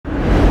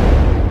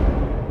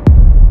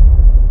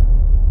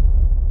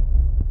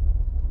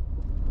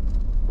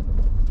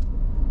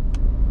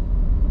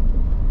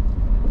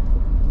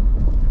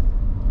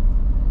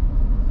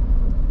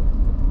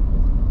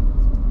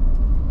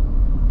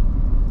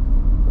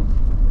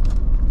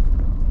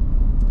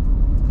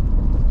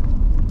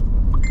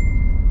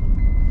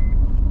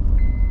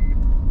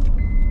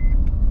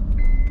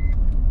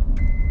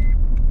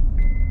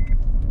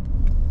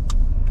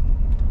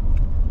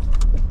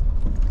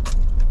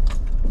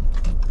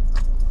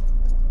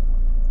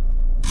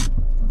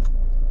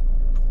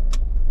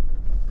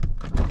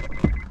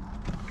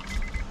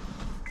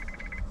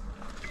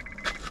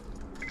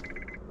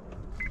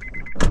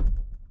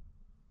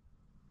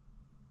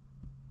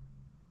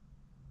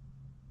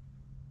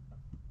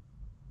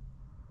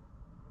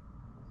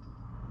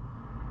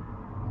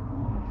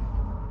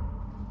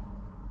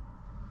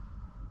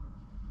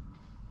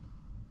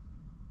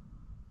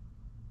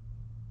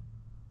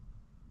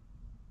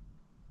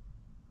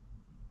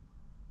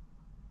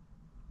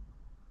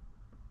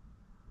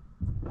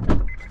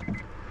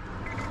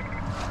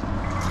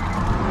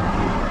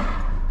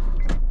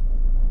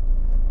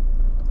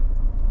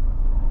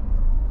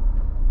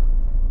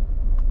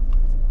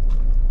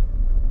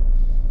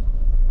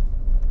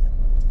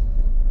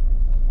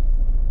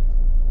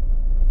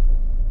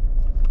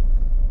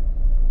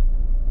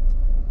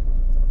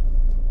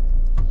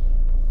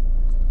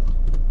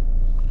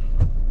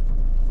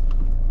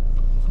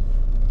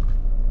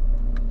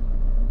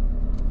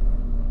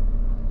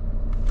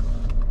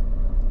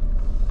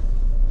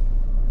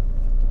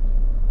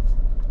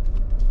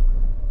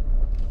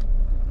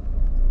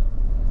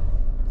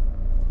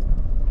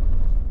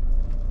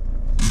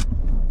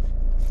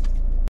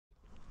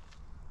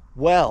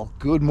Well,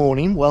 good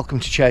morning,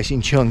 welcome to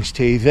Chasing Chunks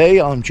TV.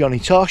 I'm Johnny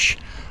Tosh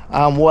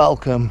and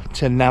welcome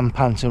to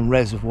Nanpantan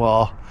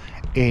Reservoir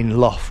in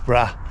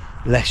Loughborough,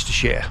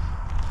 Leicestershire.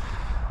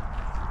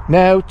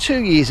 Now, 2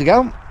 years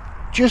ago,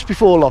 just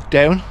before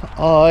lockdown,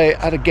 I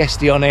had a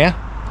guestie on here,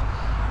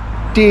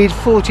 did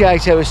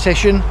 48-hour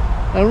session,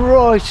 and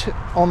right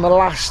on the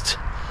last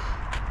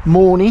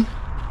morning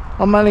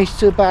I managed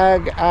to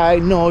bag a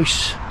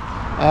nice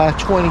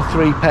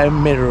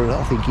 23-pound mirror,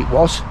 I think it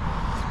was.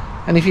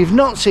 And if you've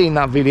not seen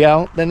that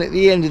video, then at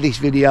the end of this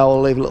video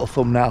I'll leave a little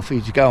thumbnail for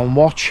you to go and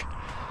watch.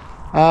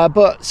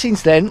 But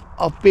since then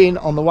I've been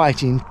on the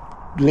waiting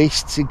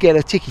list to get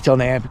a ticket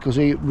on air because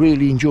I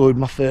really enjoyed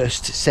my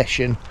first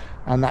session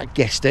and that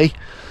guestie.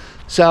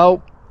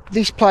 So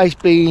this place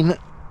been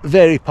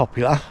very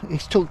popular.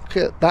 It took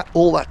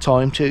all that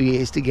time, 2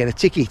 years, to get a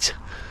ticket.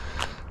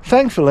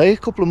 Thankfully, a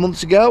couple of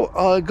months ago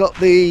I got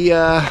the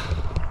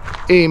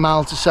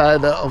email to say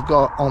that I've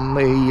got on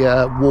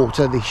the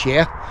water this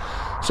year.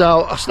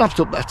 So I snapped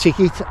up that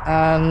ticket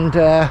and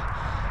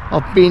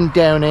I've been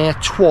down here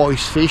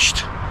twice, fished.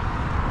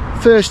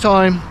 First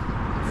time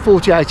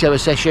 48-hour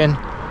session,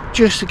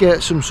 just to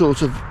get some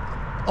sort of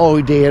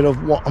idea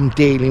of what I'm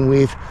dealing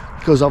with,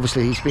 because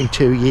obviously it's been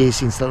 2 years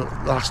since the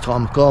last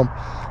time I come.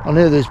 I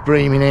know there's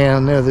bream in here, I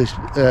know there's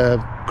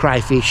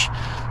crayfish,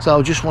 so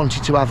I just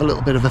wanted to have a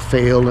little bit of a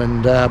feel,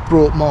 and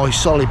brought my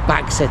solid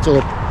bag set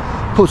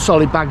up, put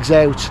solid bags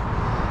out,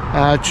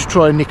 just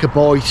try and nick a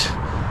bite.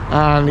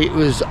 And it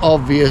was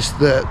obvious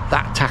that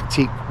that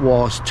tactic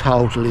was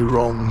totally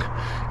wrong.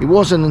 It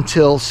wasn't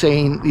until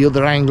seeing the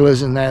other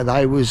anglers and how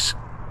they was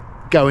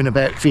going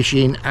about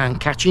fishing and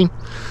catching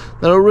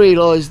that I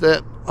realised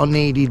that I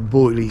needed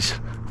boilies.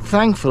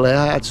 Thankfully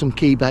I had some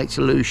key bait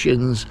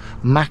solutions,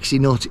 maxi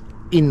nut,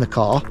 in the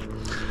car.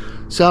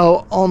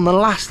 So on the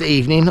last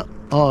evening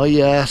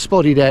I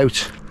spotted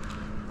out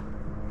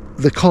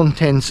the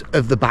contents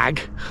of the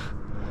bag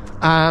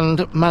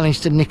and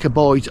managed to nick a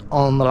bite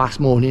on the last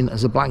morning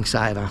as a blank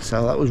saver.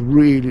 So that was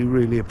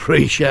really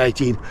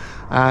appreciated,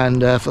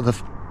 and for the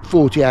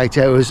 48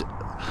 hours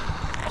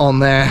on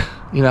there,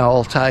 you know,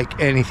 I'll take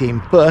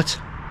anything. But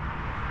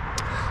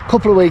a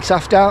couple of weeks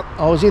after,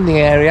 I was in the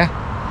area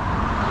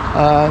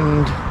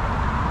and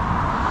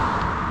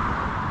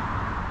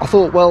I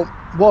thought, well,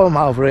 while I'm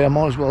over here I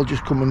might as well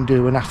just come and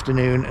do an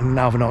afternoon and an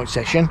overnight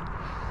session.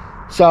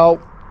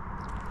 So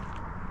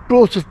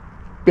brought a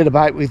bit of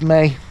bait with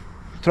me,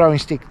 throwing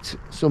sticked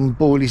some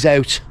boilies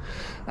out,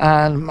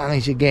 and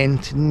managed again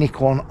to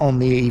nick one on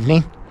the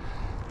evening.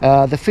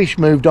 The fish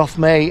moved off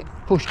me,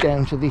 pushed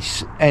down to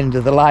this end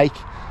of the lake,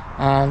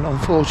 and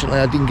unfortunately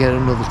I didn't get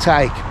another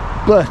take.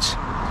 But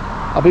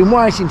I've been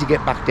waiting to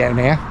get back down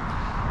here,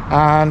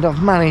 and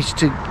I've managed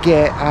to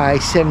get a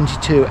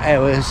 72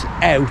 hours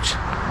out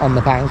on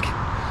the bank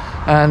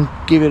and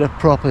give it a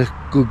proper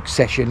good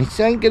session. It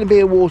ain't going to be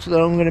a water that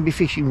I'm going to be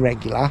fishing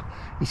regular.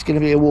 It's going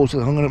to be a water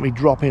that I'm going to be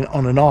dropping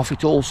on and off.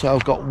 It also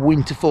got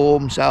winter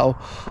form, so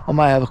I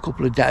may have a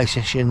couple of day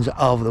sessions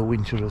over the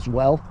winter as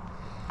well.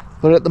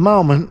 But at the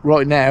moment,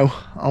 right now,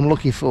 I'm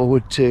looking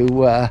forward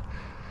to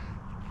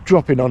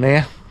dropping on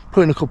here,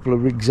 putting a couple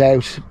of rigs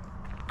out,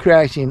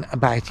 creating a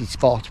baited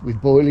spot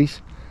with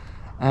boilies,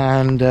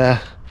 and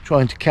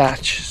trying to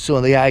catch some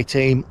of the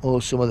A-team or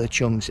some of the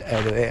chunks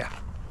out of here.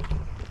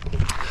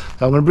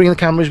 So I'm going to bring the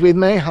cameras with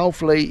me.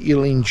 Hopefully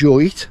you'll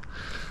enjoy it,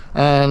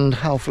 and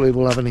hopefully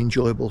we'll have an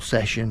enjoyable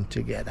session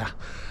together.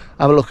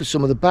 Have a look at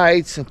some of the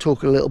baits and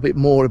talk a little bit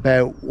more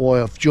about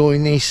why I've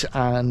joined this,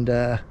 and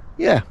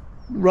yeah,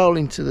 roll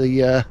into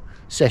the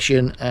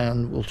session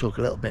and we'll talk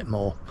a little bit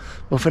more.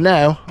 But for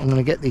now, I'm going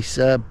to get this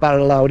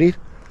barrel loaded.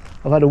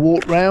 I've had a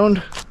walk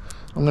round.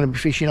 I'm going to be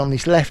fishing on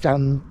this left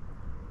hand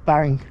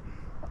bank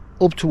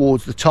up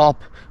towards the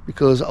top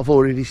because I've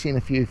already seen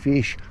a few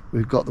fish.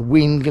 We've got the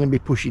wind going to be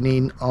pushing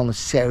in on a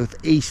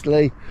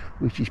southeasterly,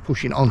 which is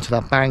pushing onto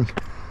that bank.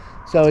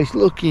 So it's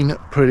looking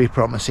pretty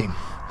promising.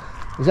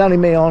 There's only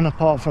me on,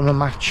 apart from a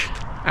match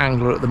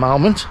angler at the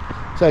moment,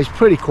 so it's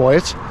pretty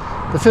quiet.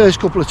 The first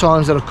couple of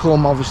times that I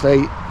come,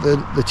 obviously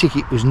the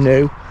ticket was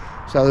new,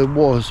 so it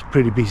was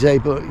pretty busy,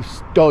 but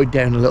it's died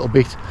down a little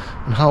bit,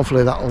 and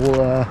hopefully that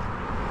will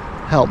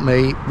help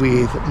me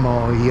with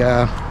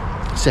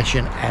my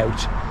session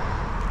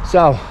out.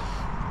 So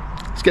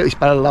let's get this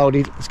barrel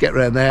loaded, let's get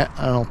around there,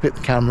 and I'll pick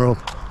the camera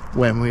up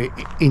when we're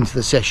into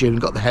the session,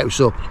 got the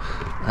house up,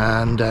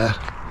 and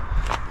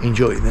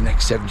enjoy the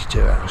next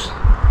 72 hours.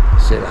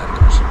 See you later,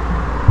 guys.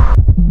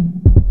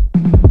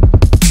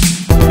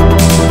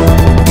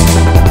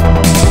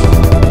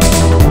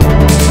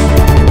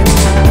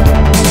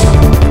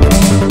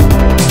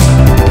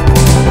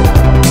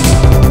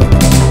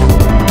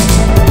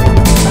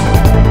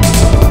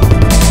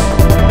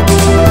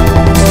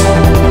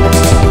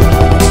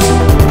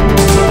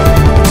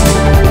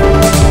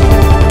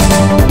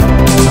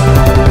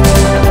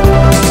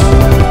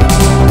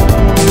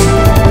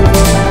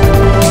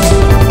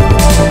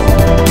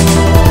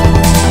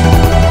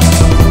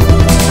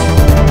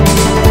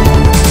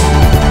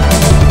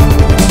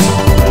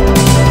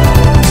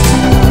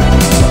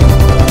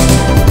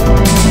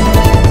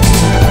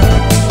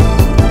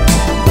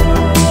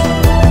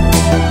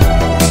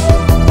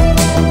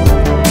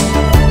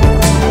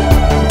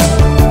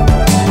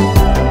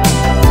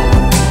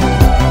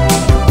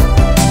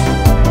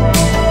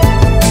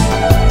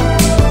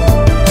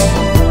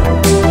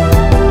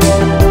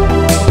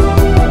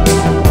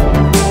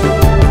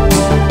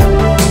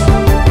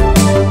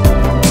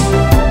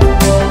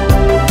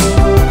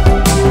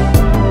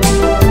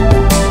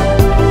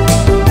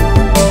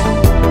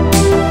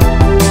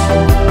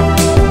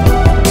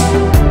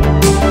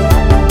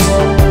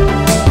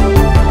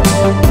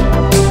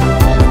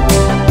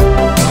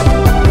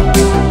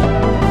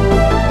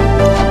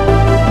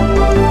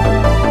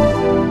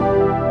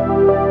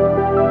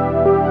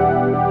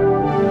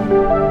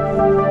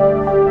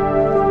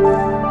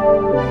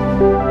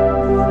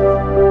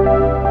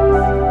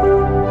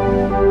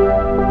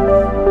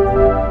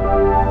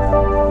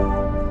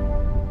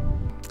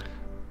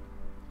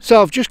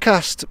 So I've just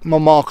cast my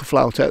marker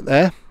float out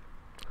there,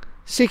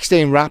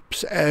 16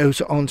 wraps out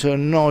onto a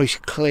nice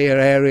clear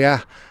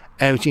area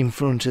out in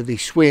front of the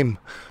swim.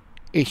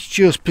 It's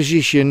just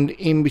positioned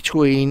in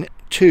between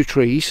two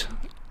trees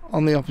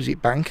on the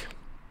opposite bank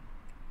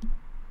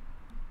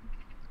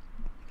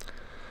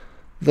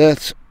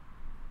that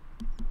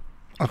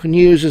I can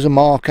use as a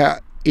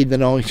marker in the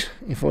night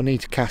if I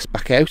need to cast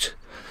back out.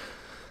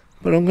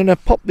 But I'm going to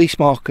pop this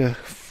marker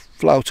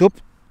float up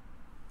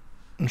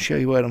and show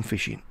you where I'm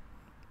fishing.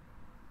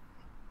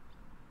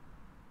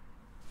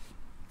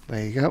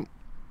 There you go.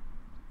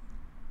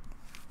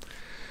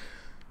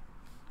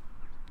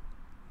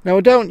 Now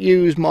I don't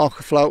use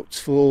marker floats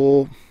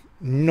for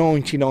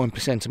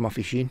 99% of my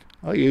fishing.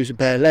 I use a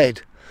bare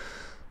lead.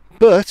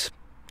 But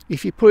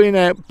if you're putting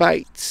out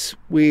baits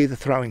with a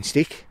throwing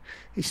stick,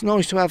 it's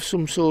nice to have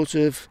some sort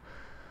of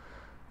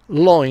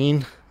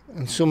line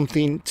and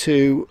something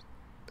to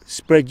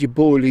spread your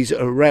boilies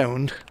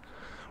around,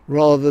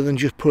 rather than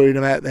just putting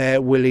them out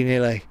there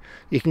willy-nilly.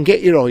 You can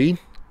get your eye in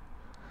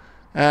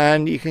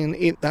and you can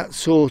hit that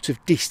sort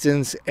of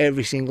distance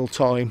every single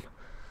time.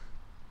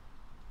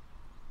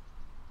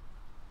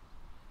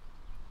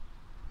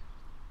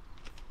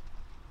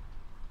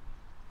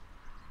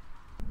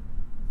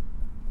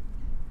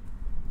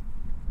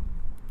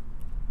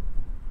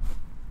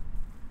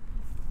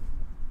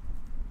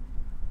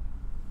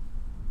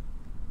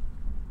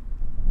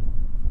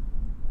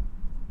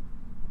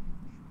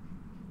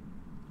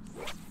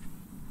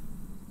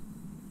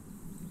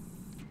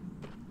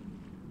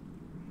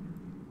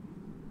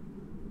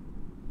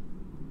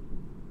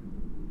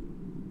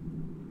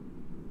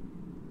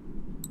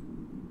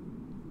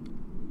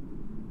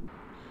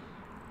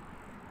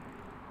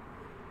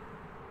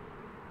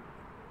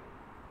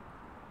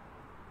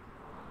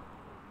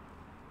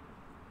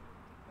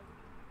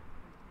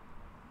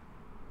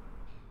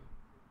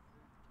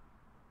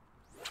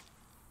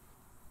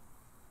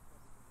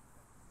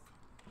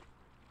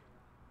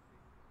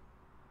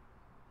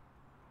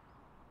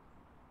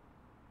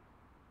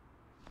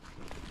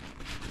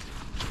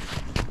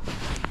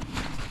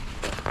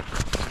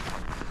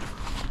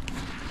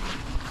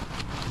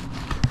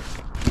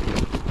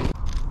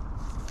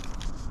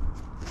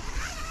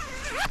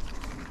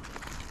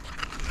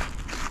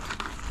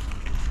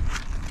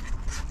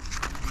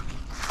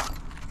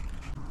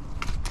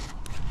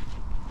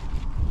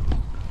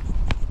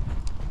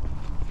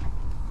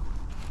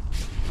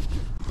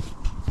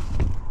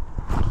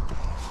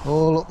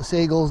 Oh look, the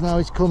seagulls, now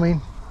it's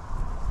coming.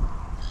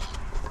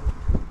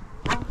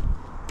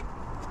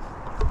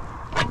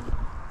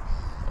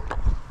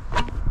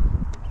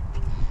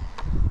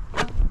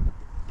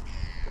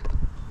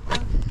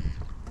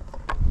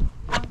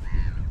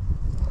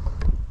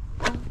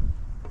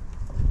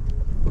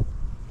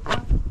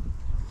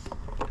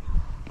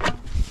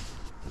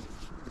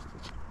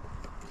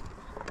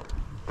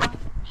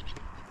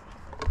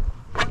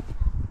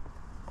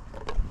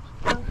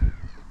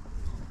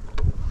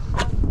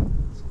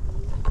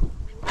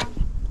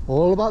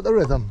 All about the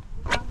rhythm,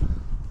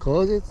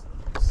 cause it's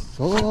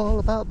all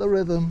about the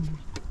rhythm.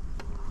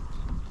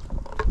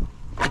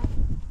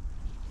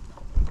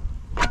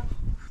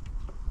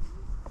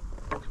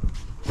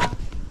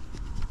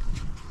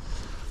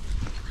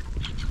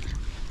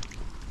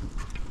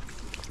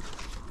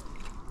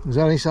 There's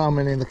only so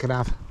many they can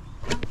have.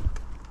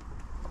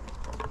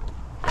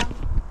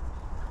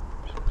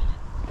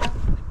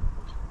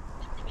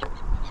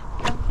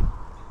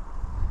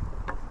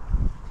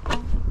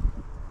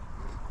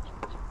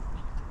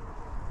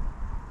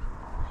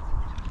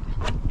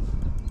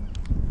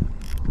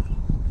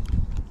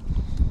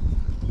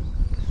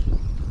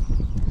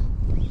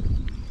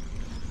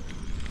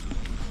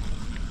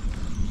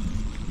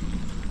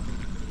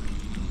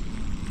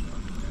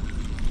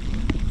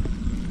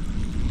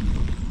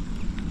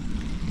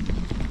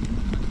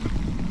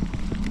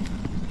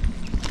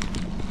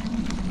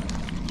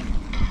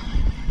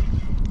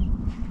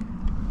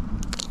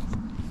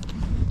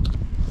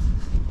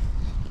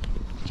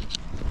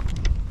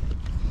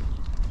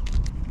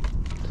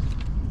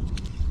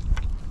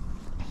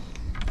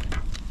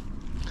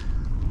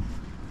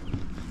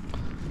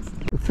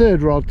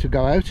 Third rod to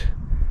go out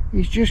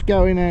is just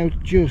going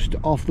out just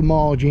off the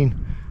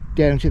margin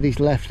down to this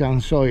left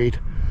hand side.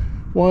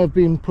 While I've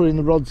been putting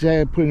the rods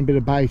out, putting a bit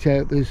of bait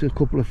out, there's a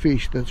couple of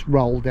fish that's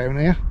rolled down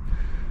here,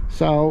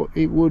 so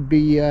it would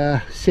be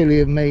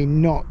silly of me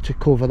not to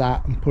cover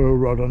that and put a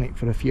rod on it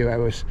for a few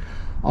hours.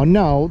 I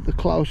know the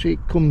closer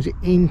it comes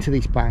into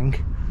this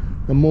bank,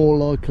 the more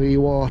likely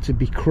you are to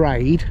be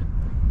crayed,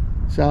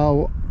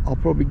 so I'll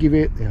probably give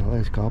it,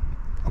 there's carp,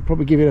 I'll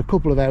probably give it a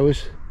couple of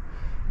hours,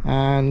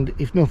 and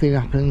if nothing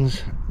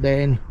happens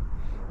then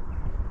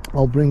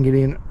I'll bring it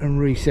in and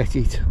reset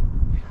it.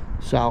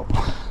 So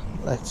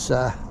let's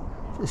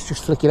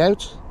just flick it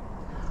out,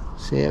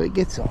 see how it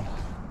gets on.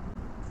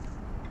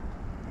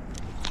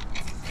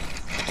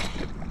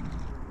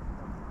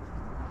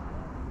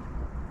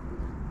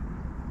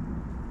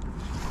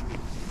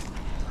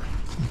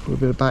 Put a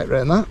bit of bait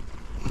around that.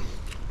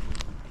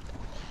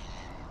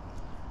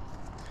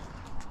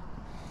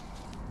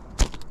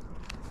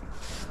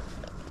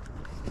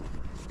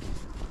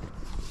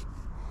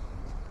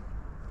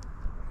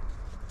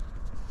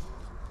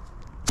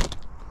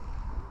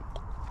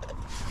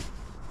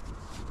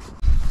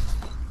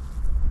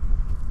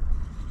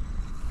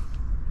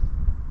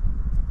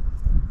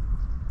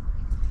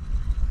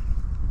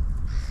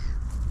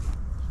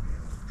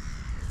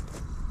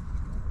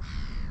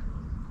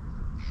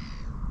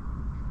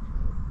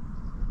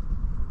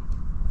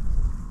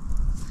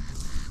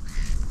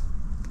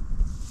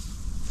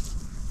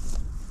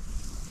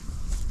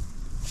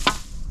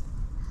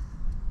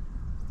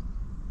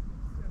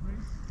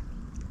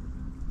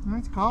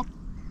 Carp?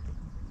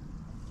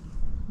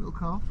 Little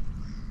carp?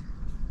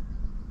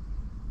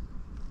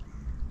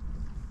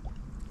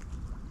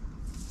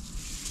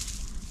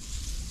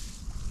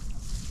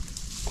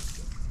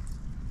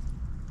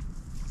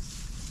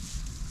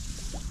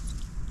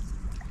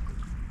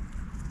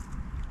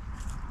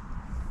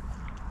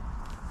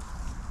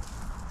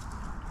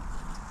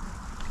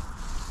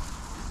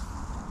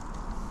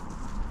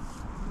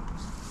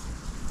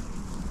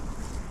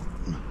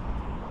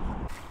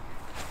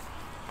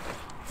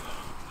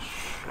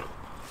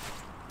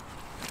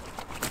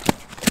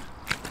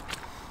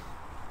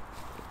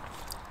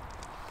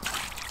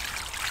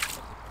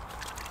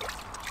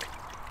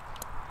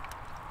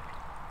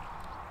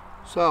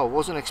 So I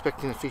wasn't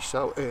expecting a fish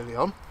so early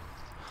on,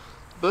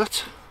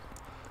 but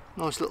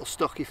nice little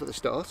stocky for the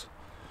start,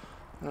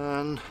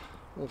 and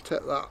we'll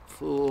take that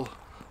for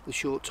the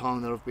short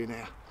time that I've been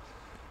here.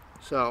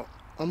 So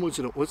onwards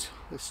and upwards,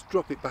 let's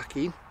drop it back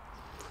in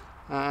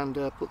and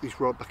put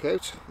this rod back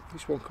out.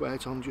 This one come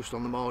out on just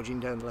on the margin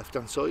down the left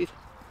hand side,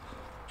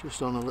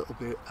 just on a little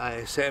bit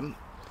ASM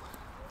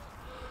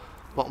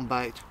bottom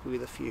bait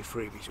with a few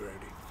freebies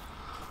around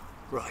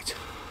it. Right.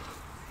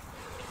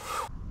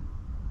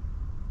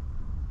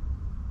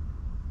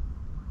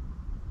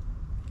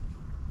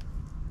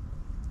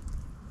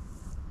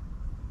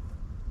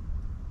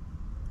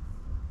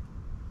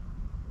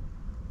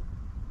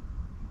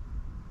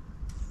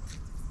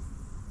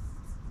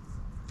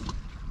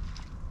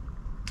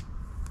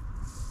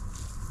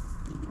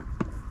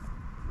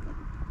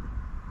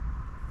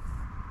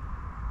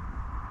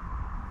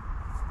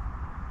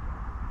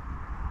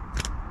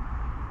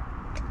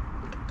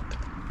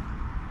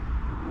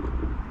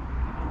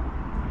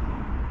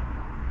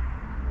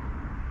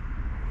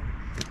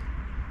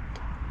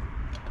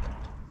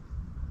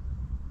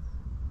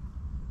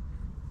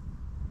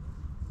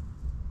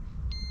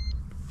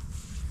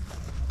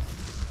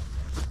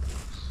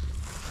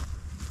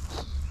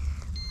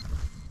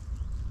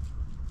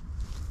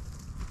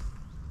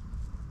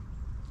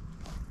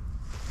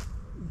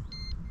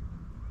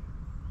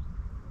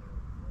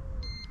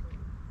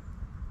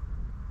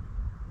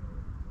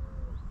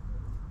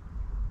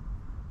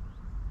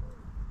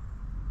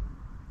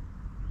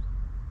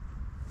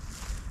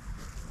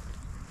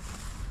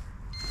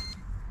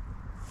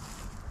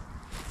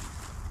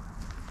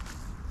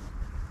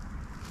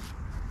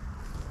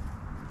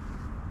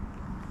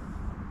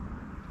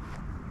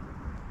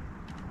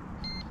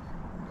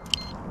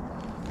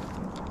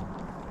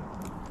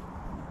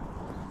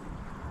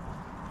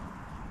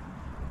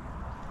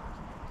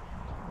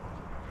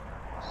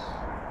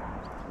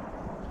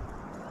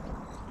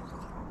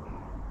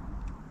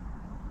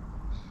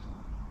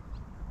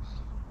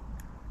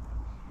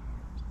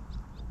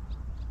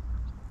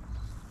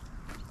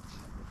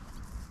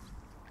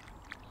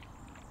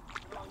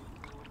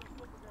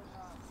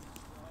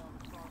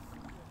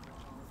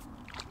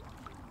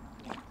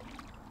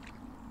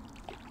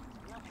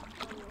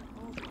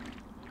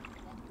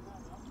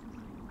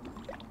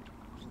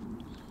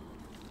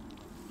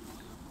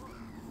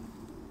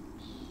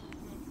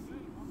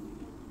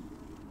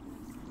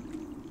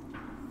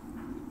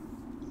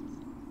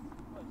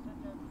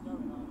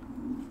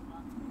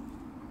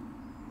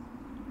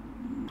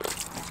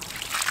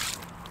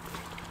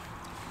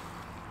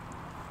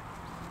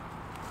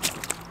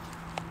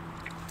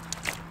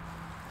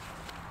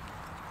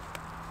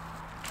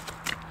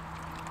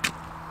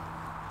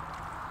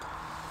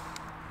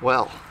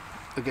 Well,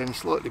 again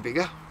slightly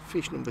bigger,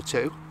 fish number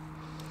 2,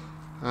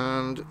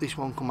 and this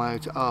one come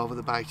out over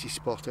the baity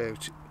spot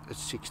out at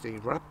 16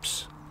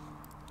 wraps,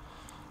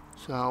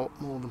 so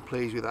more than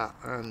pleased with that,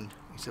 and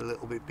it's a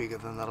little bit bigger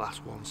than the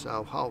last one,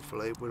 so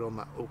hopefully we're on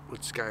that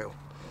upward scale.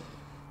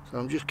 So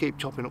I'm just keep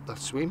topping up that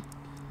swim,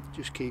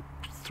 just keep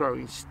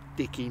throwing,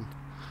 sticking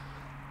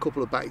a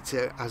couple of baits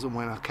out as and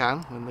when I can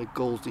when the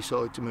gulls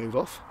decide to move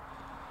off,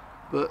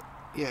 but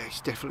yeah,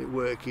 it's definitely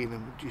working,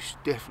 and we're just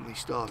definitely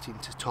starting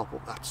to top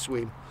up that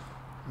swim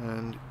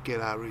and get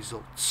our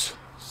results.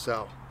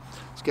 So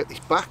let's get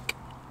this back.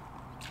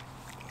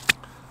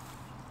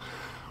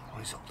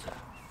 Result.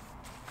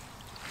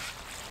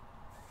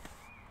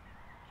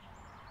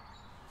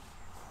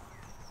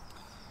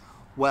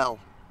 Well,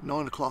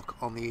 9 o'clock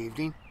on the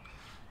evening,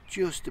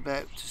 just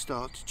about to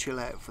start to chill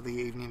out for the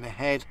evening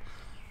ahead.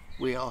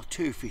 We are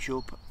 2 fish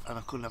up, and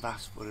I couldn't have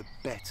asked for a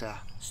better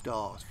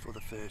start for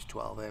the first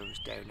 12 hours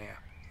down here.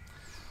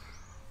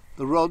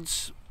 The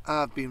rods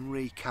have been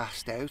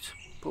recast out,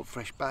 put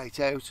fresh bait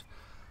out.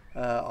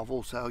 I've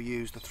also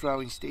used the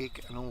throwing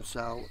stick and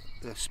also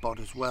the spot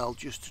as well,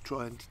 just to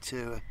try and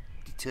deter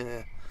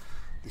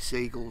the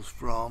seagulls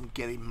from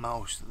getting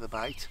most of the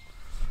bait.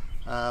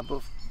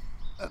 But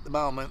at the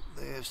moment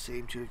they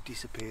seem to have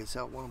disappeared,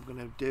 so what I'm going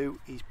to do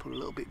is put a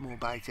little bit more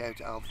bait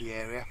out of the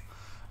area,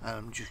 and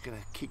I'm just going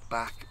to kick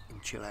back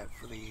and chill out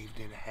for the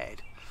evening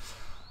ahead.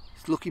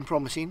 It's looking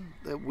promising.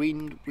 The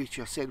wind, which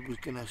I said was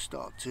going to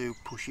start to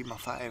push in my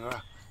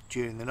favour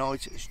during the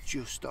night, has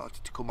just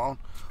started to come on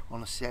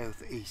a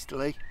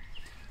southeasterly,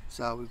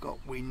 so we've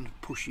got wind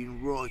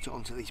pushing right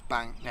onto this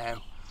bank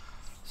now,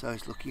 so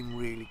it's looking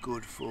really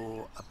good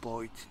for a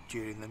bite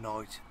during the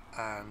night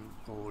and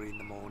or in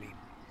the morning.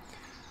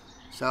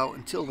 So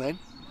until then,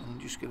 I'm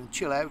just going to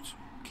chill out,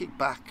 kick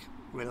back,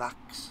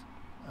 relax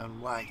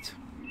and wait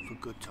for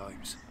good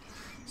times.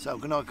 So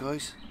good night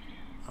guys,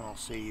 and I'll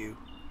see you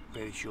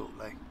very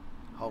shortly,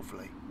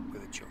 hopefully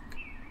with a chunk.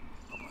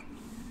 Bye bye.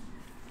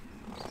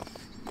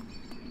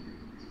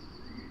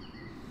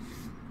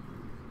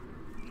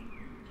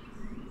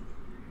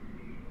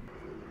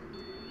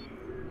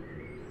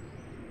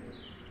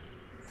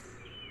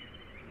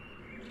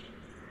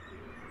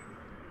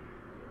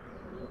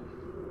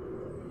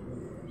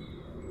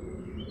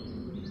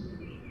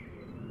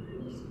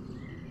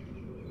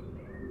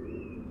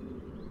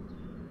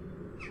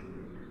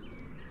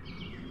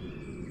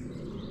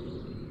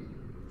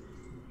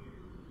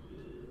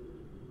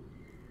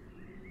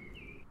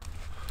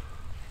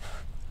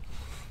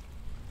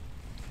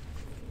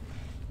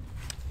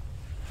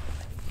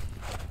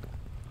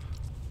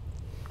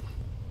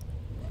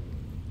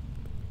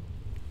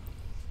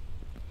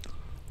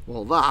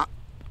 Well, that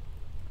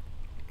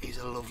is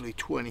a lovely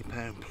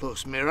 £20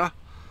 plus mirror,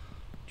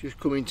 just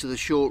coming to the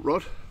short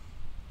rod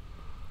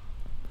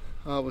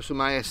over some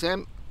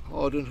ASM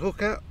hardened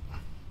hooker,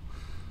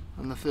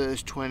 and the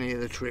first 20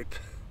 of the trip.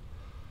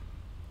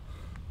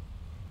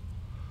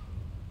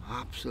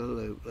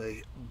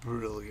 Absolutely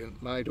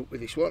brilliant, made up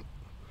with this one,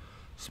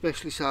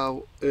 especially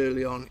so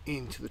early on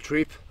into the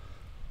trip.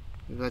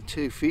 We've had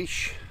 2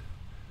 fish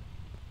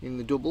in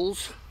the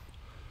doubles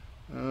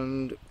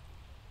and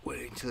we're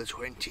into the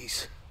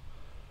 20s,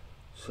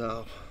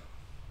 so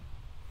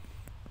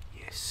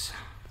yes.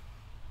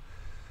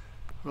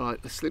 Right,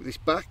 let's slip this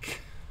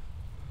back,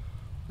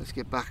 let's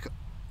get back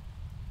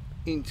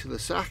into the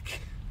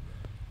sack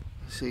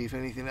and see if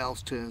anything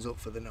else turns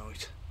up for the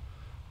night.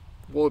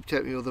 Wiped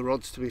out my other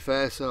rods, to be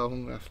fair, so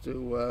I'm going to have to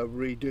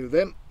redo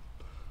them,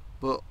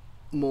 but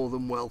more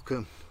than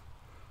welcome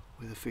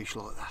with a fish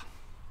like that.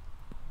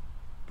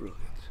 Brilliant.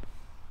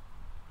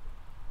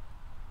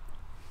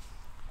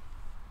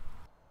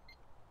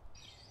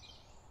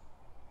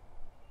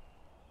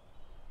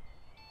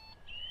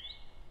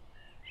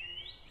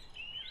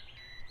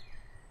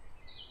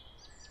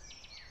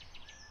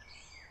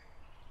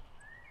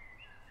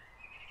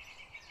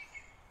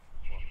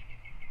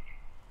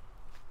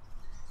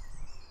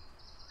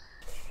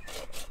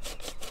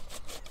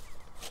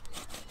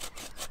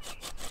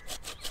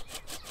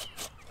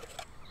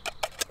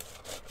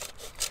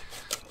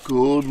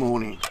 Good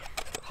morning,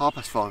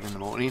 5:30 in the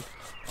morning.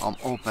 I'm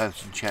up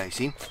out and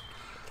chasing,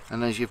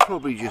 and as you've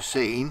probably just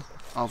seen,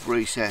 I've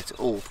reset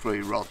all 3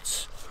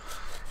 rods.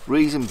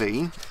 Reason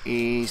being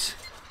is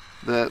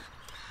that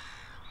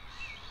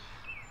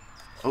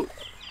oh,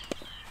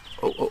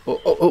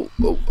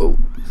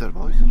 is that a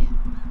bite?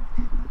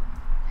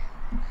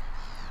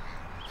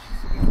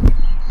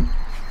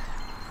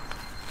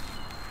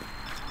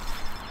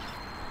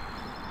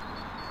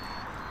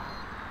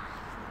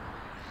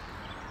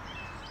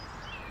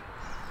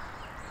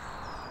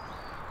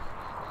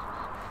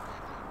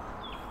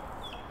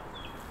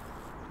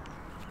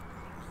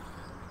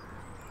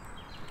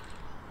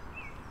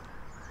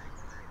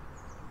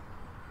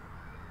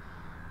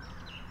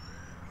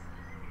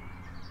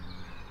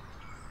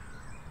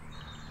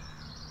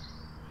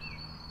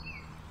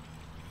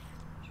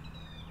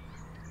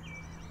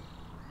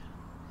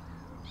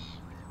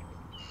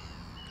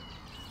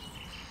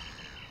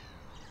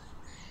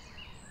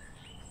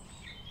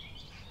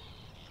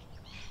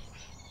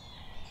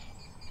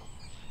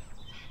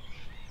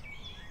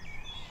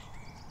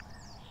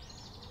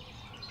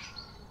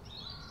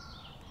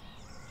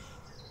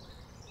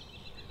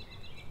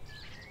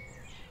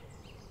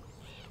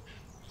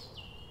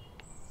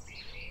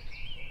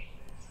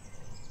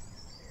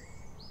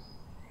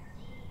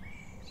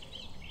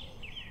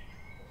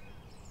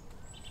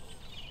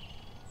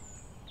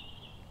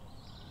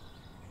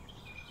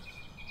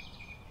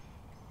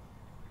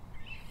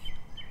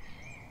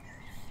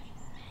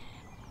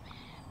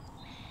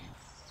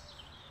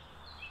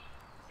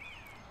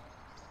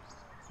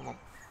 Come on.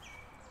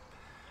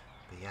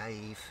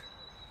 Behave.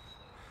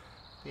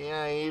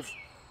 Behave.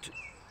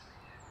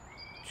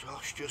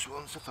 Josh just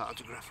wants a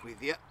photograph with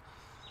you.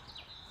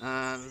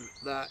 And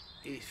that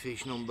is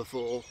fish number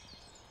 4.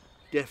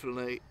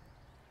 Definitely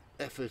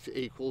effort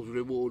equals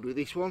reward with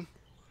this one.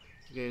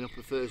 Getting up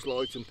the first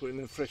light and putting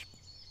the fresh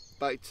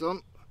baits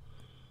on.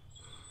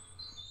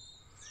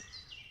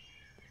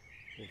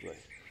 Lovely.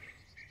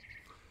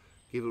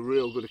 Give a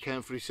real good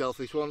account for himself,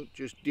 this one.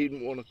 Just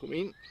didn't want to come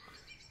in.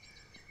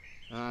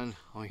 And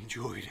I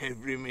enjoyed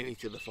every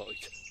minute of the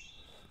fight.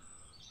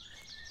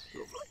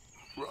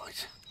 Lovely.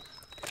 Right.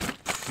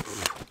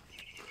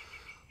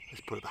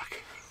 Let's put it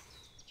back.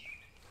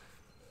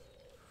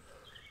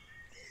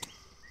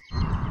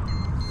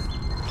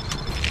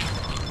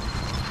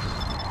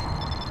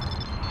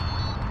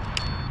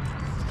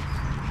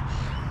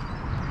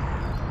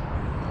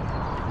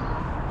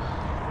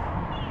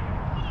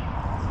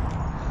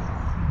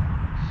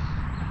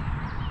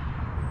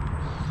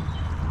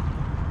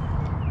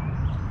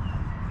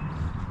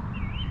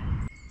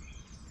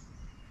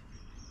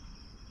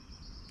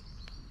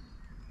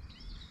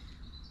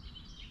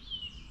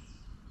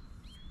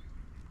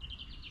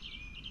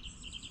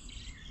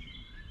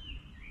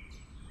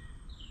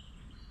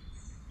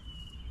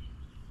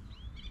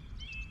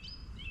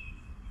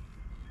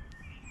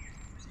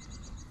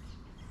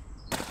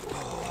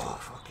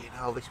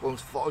 hell, this one's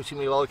fighting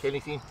me like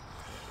anything.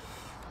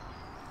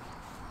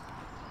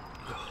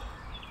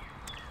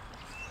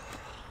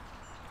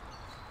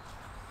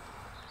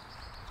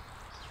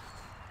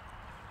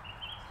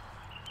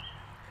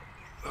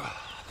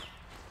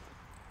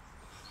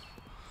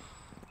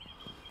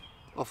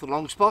 Off the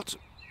long spot,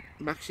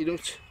 maxi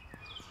nut.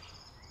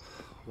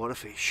 What a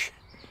fish.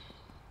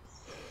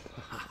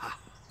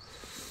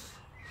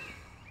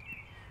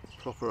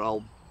 Proper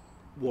old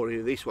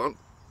warrior, this one.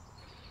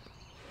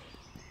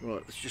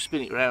 Right, let's just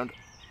spin it round,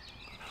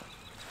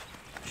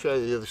 show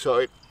you the other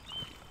side,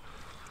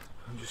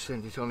 and just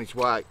send it on its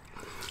way.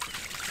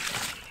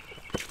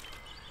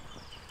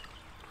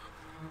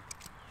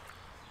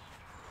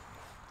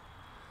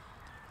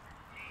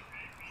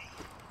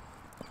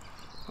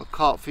 Got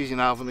carp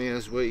fizzing over me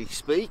as we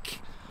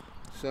speak,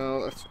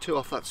 so that's 2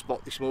 off that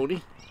spot this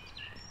morning,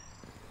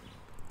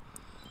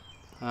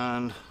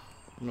 and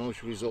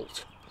nice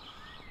result.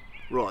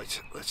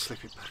 Right, let's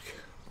slip it back.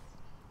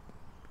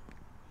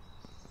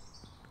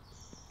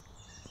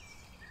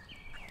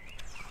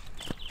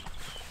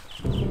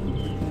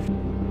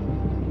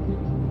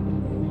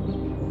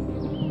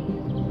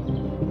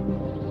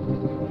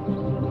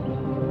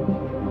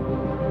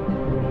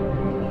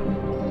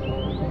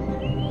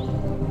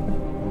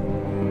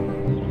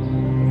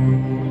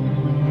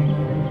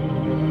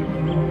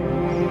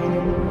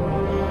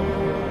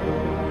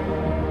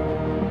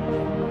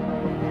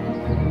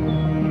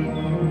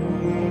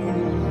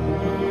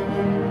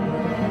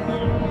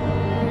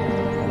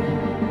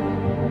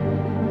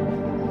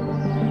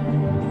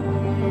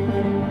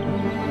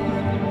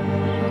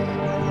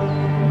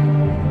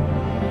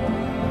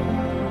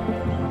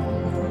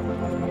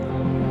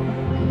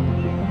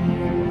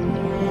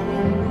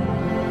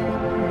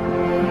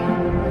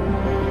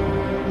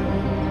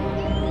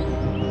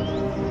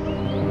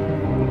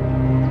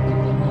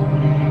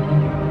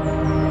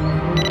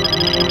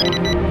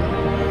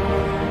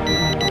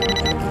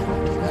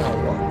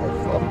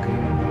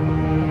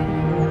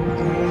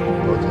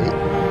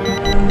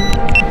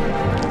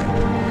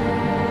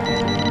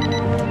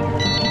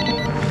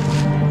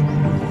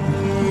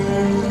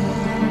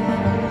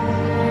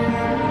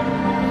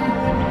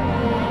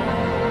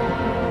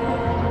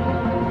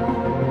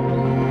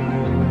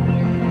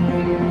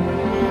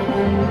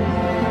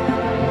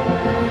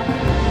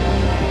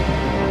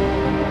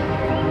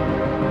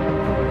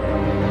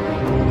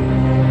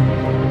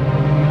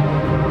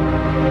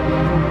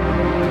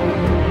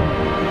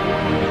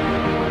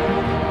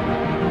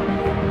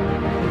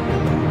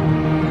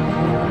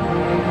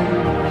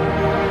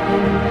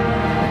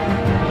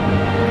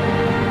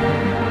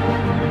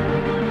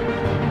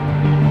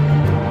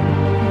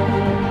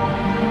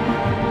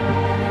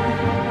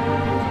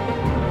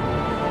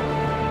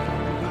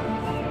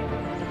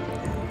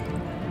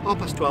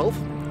 Past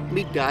 12,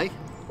 midday.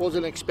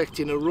 Wasn't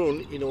expecting a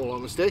run, in all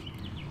honesty.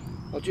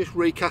 I just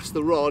recast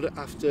the rod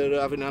after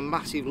having a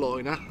massive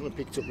liner and I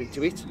picked up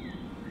into it.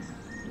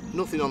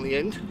 Nothing on the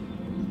end.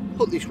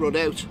 Put this rod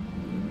out.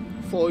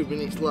 5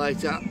 minutes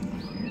later,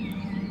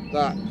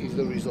 that is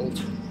the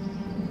result.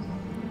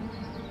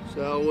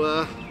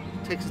 So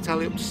takes the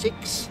tally up to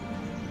 6.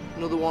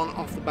 Another one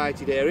off the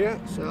baited area,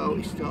 so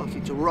it's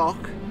starting to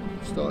rock,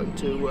 starting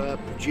to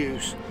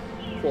produce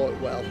quite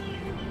well.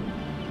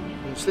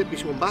 And slip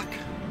this one back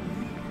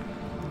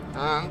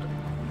and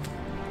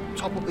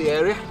top up the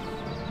area,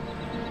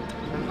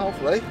 and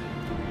hopefully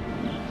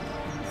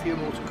a few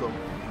more to come.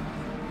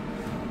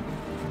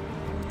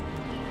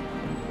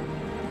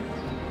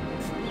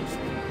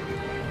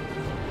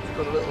 It's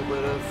got a little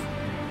bit of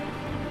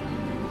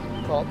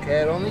carp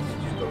care on it,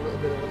 just got a little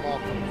bit of a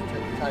mark on it to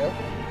take the tail,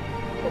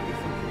 probably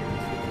from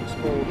this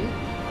morning.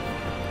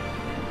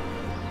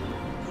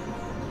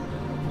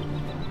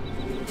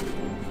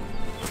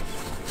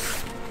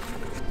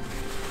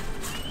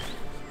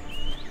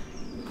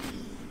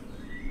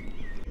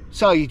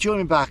 So you join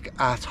me back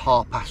at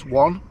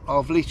 1:30.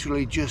 I've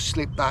literally just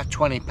slipped that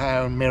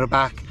 £20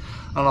 mirrorback,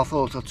 and I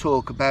thought I'd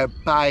talk about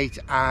bait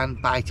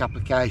and bait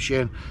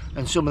application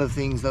and some of the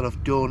things that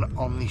I've done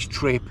on this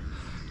trip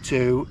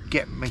to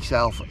get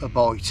myself a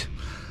bite.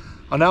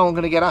 I know I'm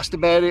going to get asked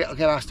about it. I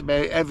get asked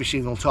about it every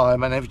single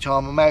time, and every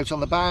time I'm out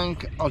on the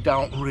bank I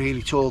don't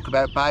really talk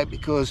about bait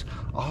because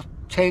I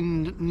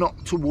tend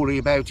not to worry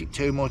about it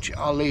too much.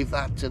 I'll leave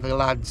that to the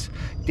lads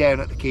down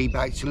at the Key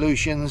Bait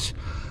Solutions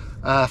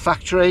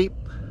factory,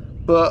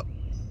 but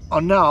I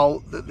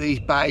know that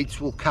these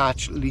baits will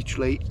catch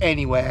literally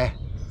anywhere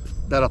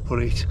that I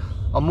put it.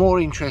 I'm more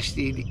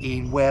interested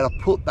in where I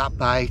put that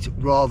bait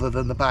rather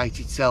than the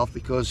bait itself,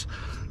 because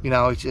you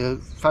know it's a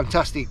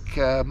fantastic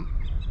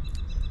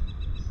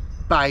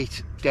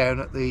bait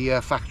down at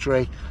the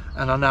factory,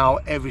 and I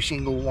know every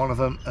single one of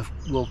them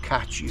will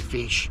catch you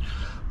fish.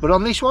 But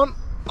on this one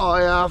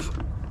I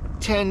have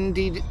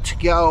tended to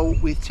go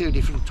with 2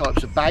 different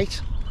types of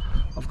bait.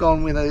 I've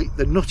gone with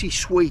the nutty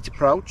sweet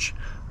approach,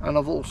 and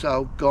I've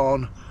also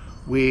gone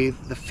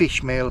with the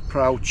fish meal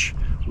approach,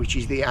 which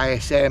is the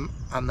ASM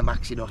and the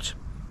maxi nut.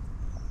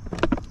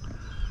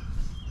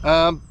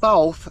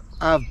 Both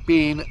have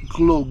been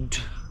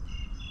glugged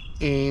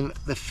in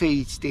the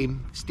feed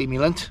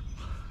stimulant.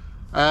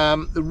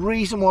 The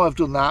reason why I've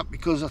done that,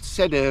 because I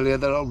said earlier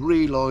that I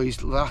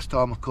realised last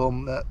time I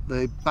come that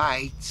the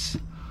bait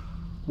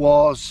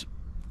was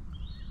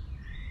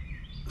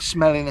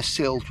smelling of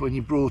silt when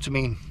you brought them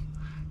in.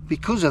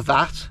 Because of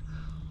that,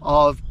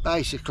 I've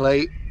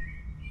basically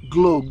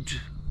glugged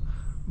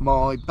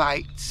my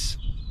baits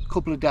a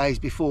couple of days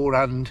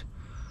beforehand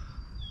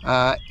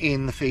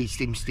in the feed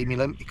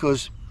stimulant,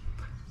 because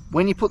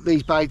when you put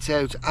these baits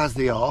out as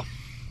they are,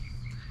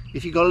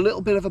 if you've got a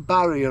little bit of a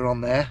barrier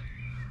on there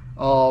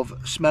of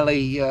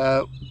smelly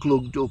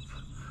glugged up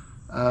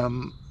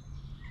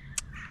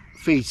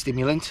feed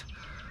stimulant,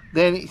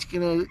 then it's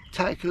going to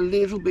take a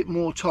little bit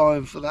more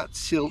time for that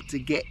silt to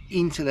get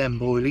into them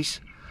boilies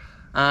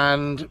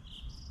and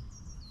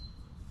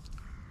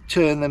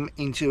turn them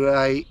into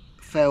a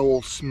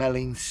foul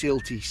smelling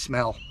silty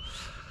smell.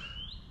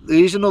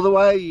 There is another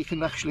way. You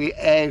can actually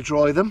air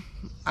dry them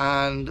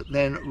and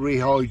then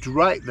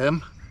rehydrate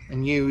them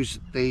and use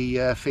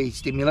the feed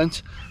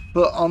stimulant,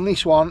 but on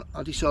this one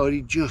I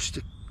decided just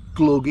to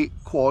glug it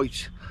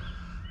quite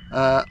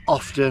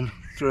often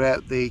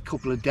throughout the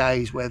couple of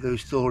days where they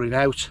was thawing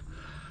out.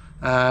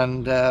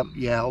 And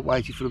yeah, I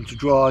waited for them to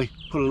dry,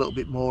 put a little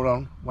bit more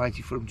on,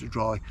 waited for them to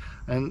dry,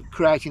 and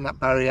creating that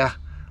barrier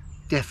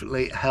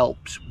definitely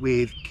helps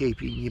with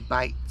keeping your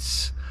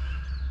baits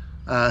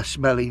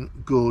smelling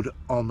good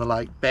on the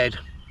lake bed.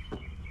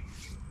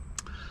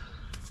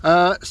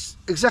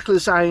 Exactly the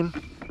same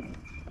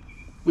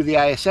with the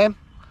ASM.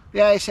 The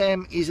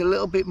ASM is a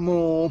little bit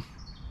more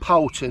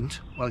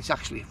potent. Well, it's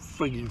actually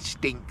frigging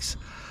stinks,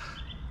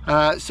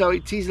 so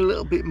it is a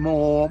little bit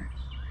more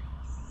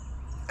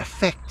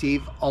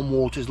effective on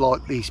waters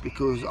like this,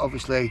 because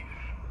obviously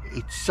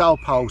it's so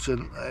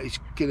potent it's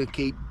going to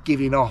keep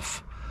giving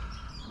off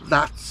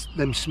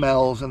them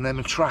smells and them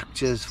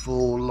attractors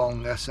for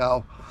longer.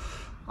 So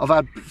I've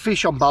had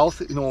fish on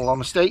both, in all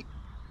honesty,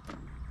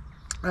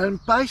 and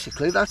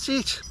basically that's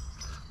it.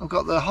 I've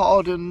got the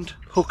hardened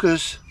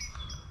hookers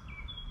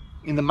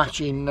in the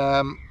matching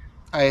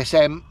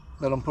ASM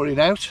that I'm putting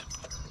out,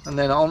 and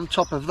then on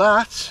top of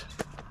that,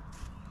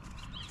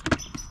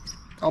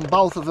 on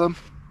both of them,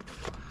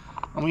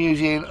 I'm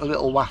using a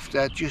little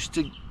wafter just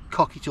to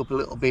cock it up a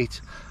little bit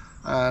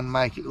and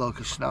make it like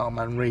a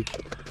snowman rig,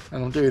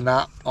 and I'm doing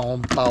that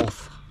on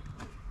both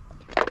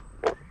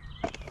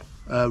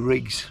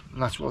rigs,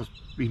 and that's what's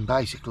been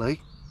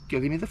basically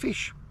getting me the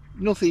fish.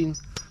 Nothing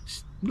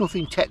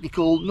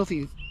technical,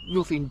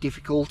 nothing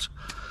difficult.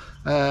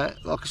 Like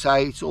I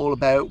say, it's all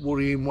about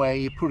worrying where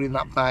you're putting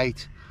that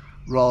bait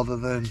rather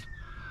than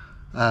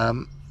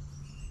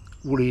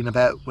worrying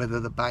about whether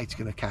the bait's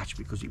going to catch,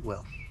 because it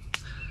will.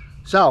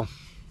 So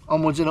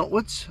onwards and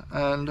upwards,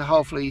 and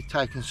hopefully you've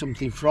taken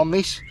something from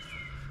this,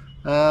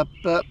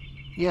 but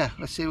yeah,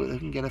 let's see whether we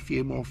can get a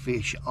few more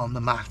fish on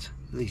the mat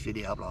for this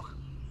video blog.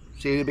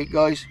 See you in a bit,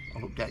 guys.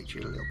 I'll update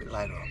you a little bit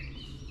later on.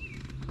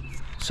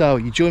 So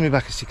you join me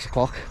back at 6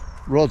 o'clock.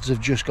 Rods have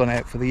just gone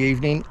out for the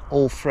evening,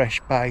 all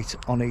fresh bait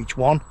on each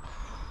one,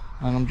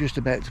 and I'm just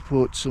about to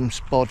put some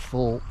spod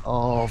full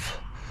of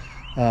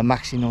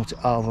maxi nut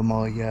over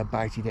my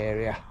baited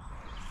area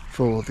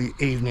for the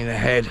evening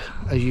ahead.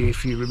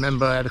 If you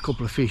remember, I had a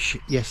couple of fish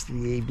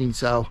yesterday evening,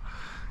 so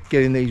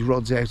getting these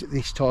rods out at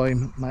this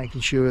time, making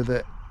sure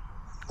that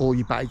all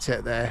your baits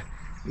out there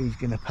is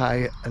going to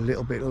pay a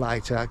little bit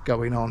later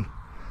going on,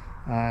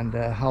 and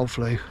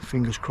hopefully,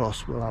 fingers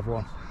crossed, we'll have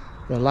one.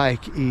 The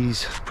lake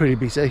is pretty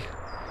busy,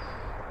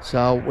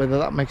 so whether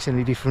that makes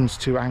any difference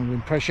to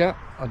angling pressure,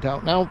 I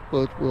don't know,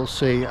 but we'll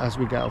see as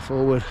we go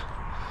forward.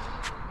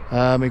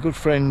 My good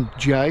friend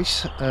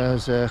Jace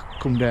has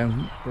come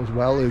down as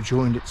well, who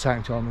joined at the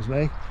same time as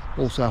me,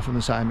 also from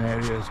the same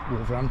area as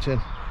Wolverhampton,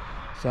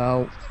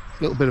 so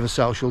a little bit of a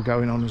social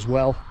going on as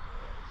well.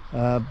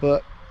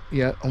 But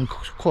yeah, I'm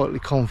quietly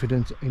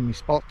confident in my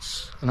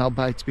spots, and our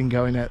bait's been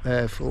going out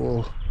there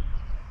for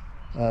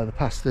the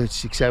past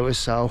 36 hours,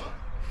 so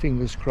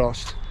fingers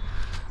crossed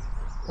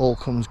all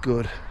comes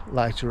good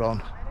later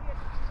on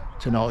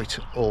tonight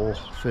or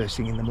first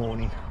thing in the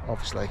morning.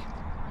 Obviously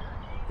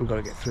we've got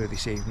to get through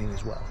this evening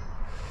as well,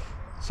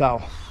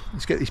 so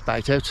let's get this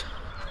bait out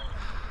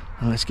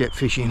and let's get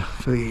fishing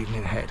for the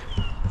evening ahead.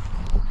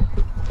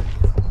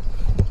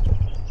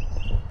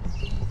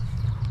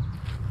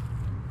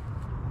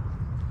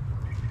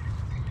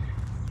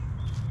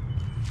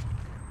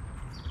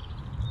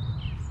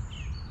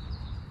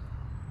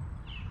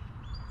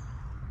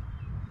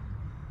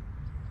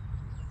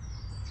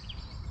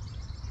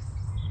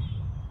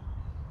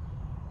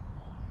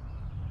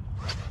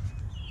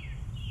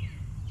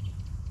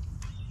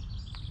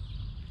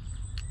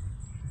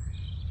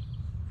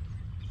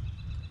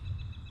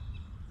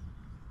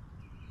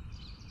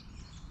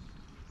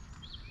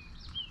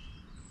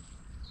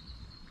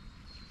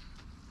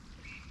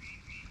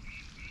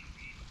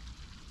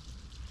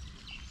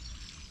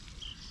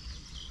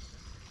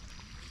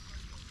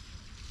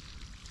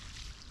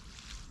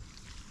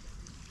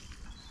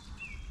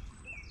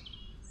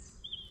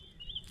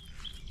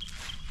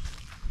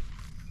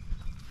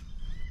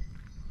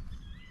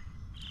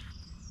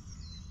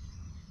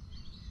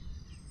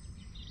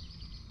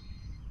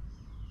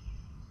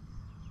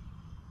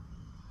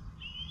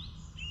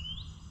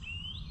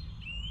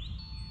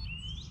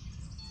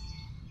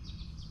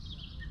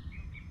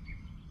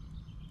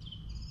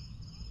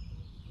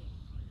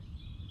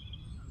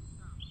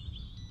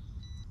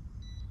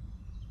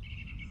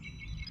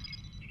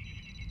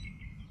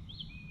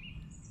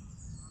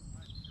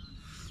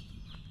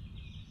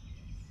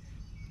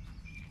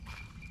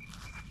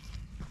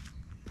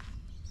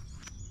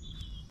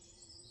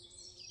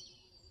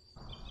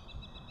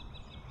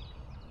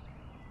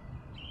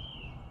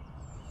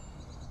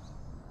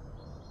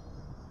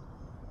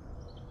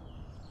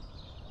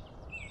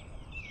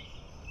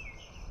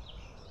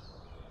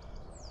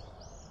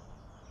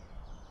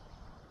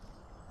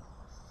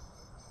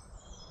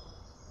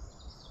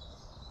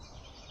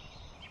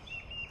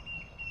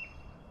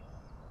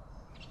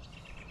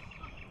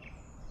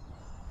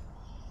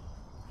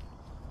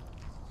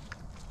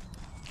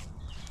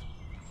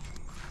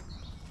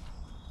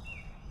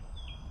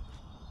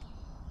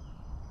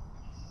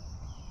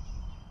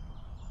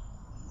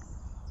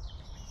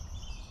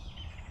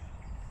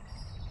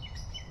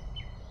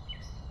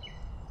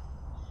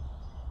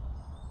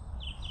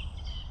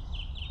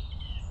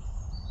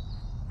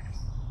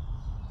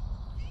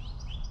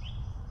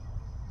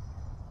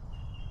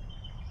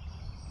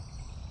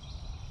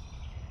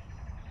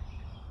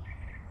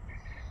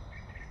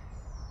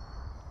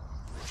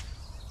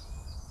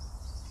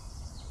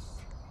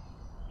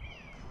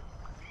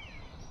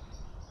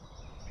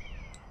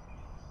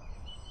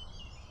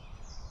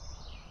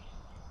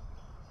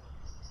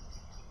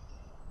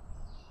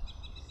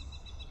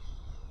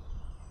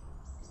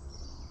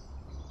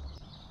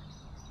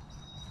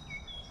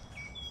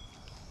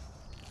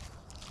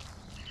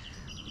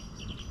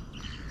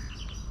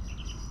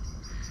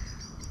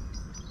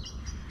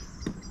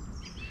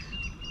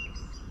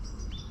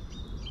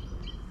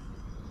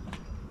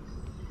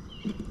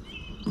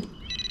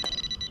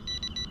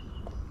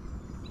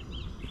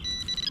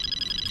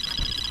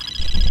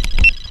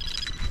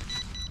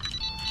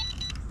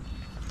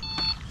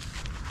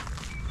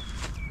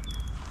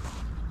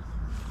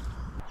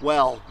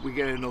 Well, we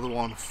get another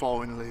one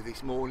finally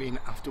this morning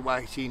after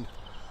waiting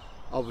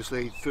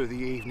obviously through the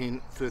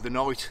evening, through the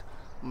night.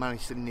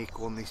 Managed to nick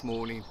one this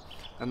morning,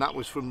 and that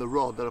was from the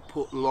rod that I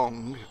put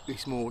long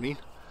this morning,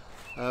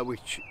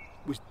 which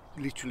was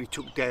literally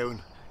took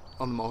down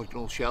on the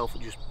marginal shelf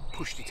and just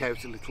pushed it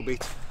out a little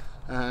bit,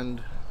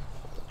 and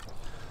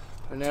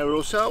an hour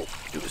or so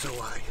it was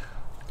away.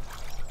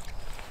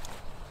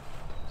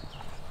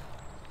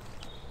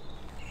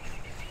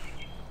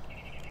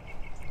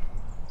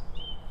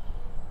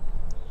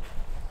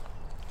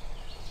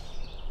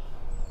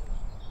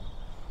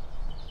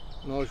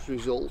 Nice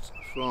result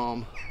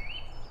from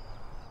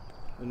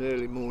an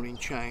early morning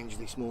change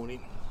this morning.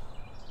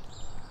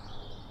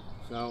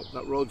 So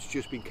that rod's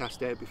just been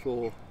cast out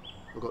before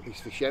I got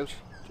this fish out,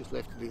 just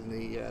left it in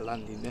the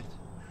landing net,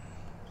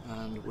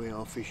 and we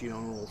are fishing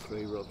on all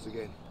three rods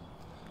again.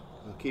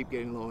 I'll keep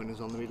getting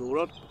liners on the middle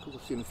rod because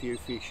I've seen a few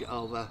fish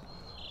over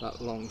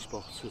that long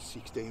spot at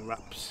 16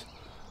 wraps,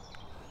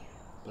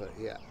 but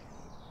yeah,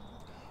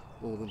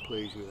 more than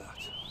pleased with that.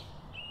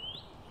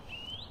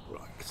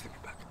 Right, let's take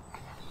it back.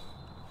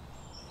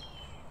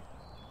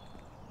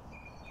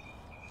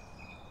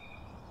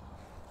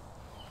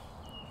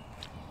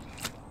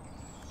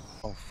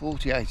 Well,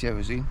 48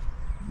 hours in,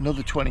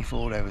 another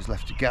 24 hours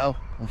left to go.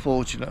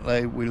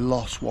 Unfortunately, we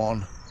lost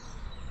one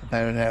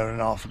about an hour and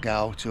a half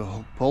ago to a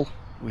hook pull,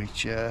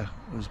 which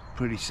was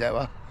pretty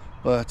sour,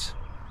 but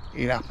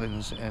it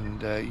happens,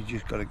 and you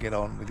just got to get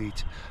on with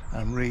it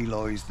and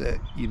realise that,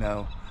 you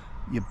know,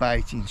 your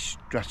baiting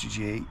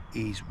strategy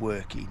is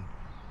working.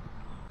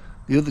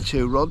 The other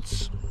two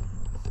rods,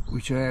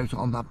 which are out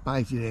on that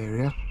baited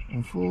area,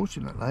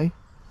 unfortunately,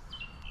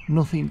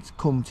 nothing's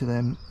come to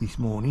them this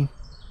morning.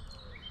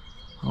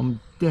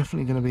 I'm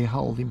definitely going to be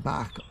holding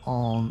back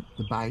on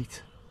the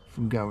bait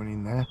from going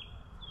in there.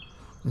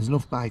 There's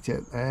enough bait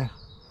out there,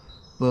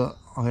 but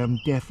I am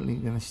definitely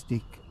going to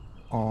stick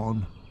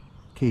on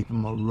keeping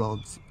my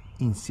rods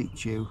in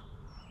situ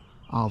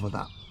over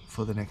that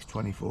for the next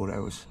 24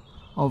 hours.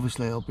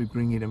 Obviously I'll be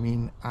bringing them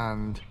in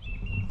and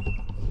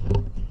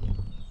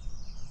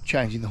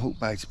changing the hook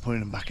baits and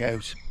putting them back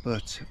out,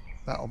 but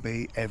that'll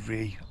be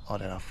every, I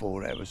don't know,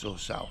 4 hours or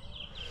so.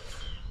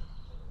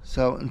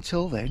 So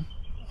until then,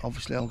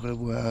 obviously I'm going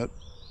to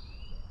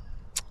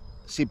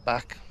sit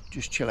back,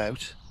 just chill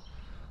out.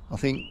 I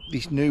think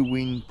this new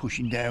wind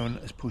pushing down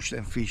has pushed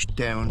them fish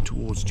down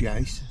towards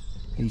Jace.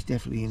 He's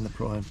definitely in the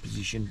prime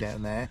position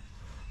down there,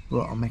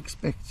 but I'm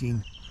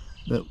expecting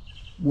that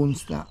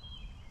once that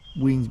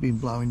wind's been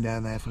blowing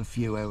down there for a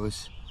few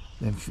hours,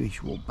 then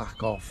fish will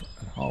back off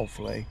and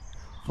hopefully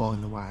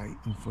find the way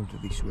in front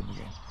of this swim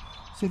again.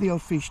 See the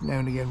odd fish now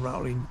and again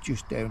rolling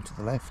just down to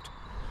the left,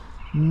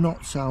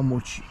 not so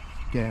much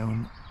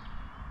down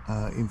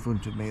in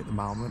front of me at the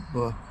moment,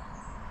 but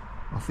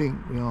I think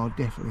we are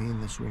definitely in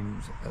the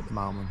swims at the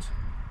moment.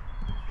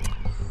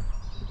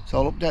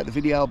 So I'll update the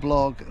video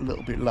blog a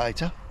little bit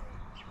later,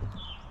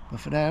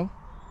 but for now,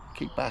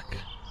 kick back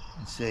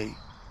and see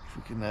if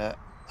we can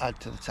add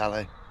to the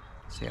tally.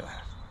 See you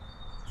later.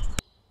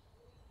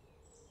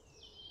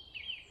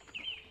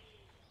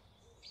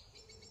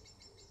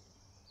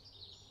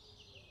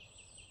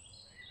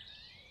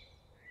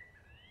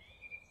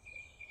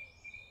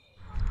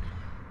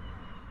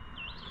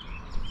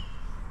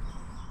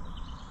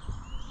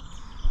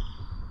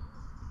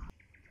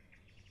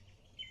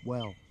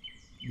 Well,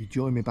 you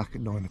join me back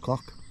at 9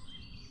 o'clock.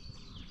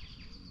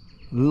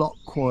 A lot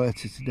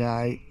quieter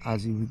today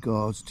as in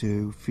regards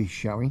to fish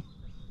showing,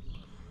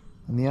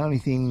 and the only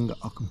thing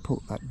I can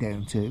put that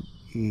down to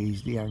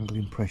is the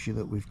angling pressure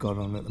that we've got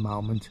on at the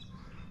moment,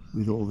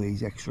 with all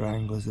these extra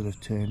anglers that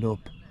have turned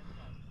up,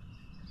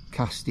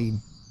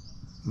 casting,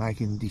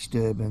 making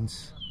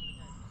disturbance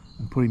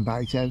and putting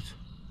bait out.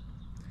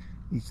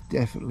 It's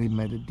definitely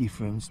made a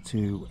difference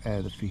to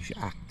how the fish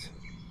act.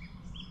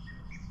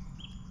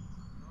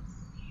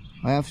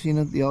 I have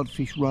seen the odd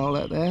fish roll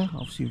out there.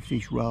 I've seen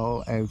fish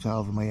roll out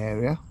over my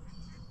area.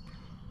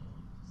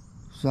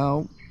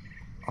 So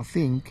I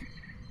think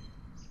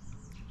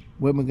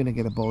when we're going to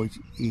get a bite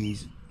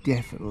is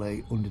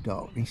definitely under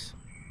darkness.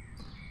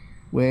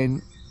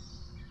 When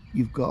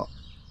you've got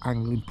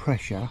angling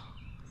pressure,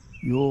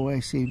 you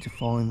always seem to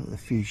find that the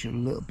fish are a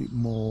little bit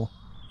more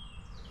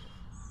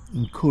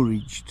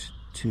encouraged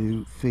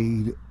to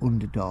feed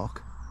under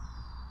dark,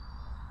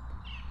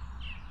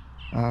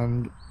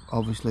 and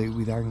obviously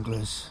with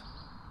anglers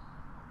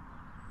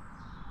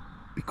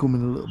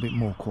becoming a little bit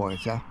more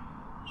quieter,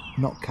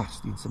 not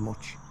casting so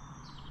much,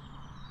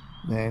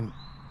 then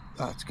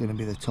that's going to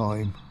be the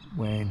time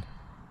when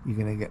you're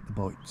going to get the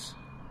bites.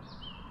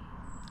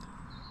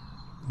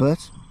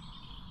 But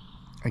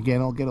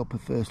again, I'll get up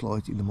at first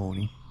light in the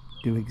morning,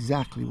 do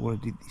exactly what I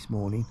did this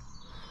morning,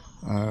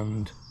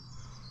 and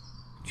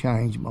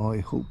change my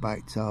hook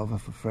baits over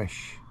for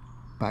fresh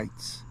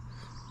baits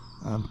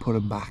and put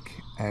them back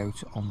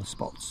out on the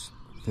spots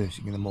first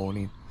thing in the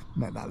morning.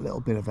 Make that little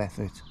bit of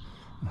effort,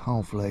 and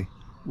hopefully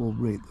we'll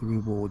reap the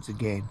rewards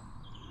again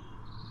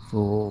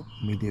for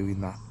me doing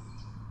that.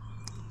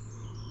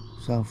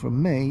 So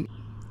from me,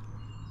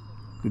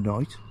 good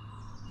night.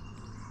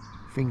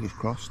 Fingers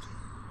crossed.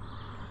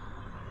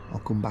 I'll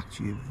come back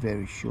to you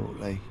very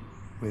shortly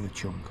with a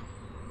chunk.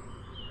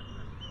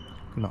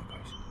 Good night, guys.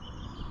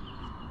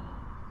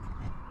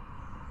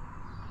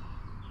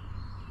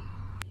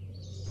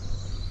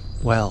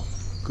 Well,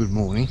 good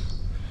morning.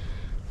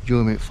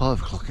 Join me at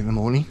 5 o'clock in the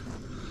morning,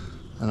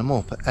 and I'm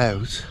up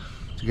out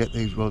to get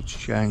these rods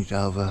changed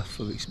over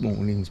for this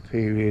morning's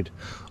period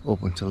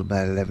up until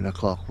about 11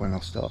 o'clock, when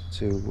I'll start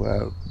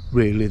to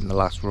reel in the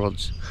last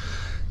rods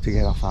to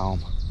get off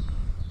home.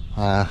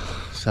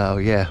 So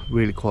yeah,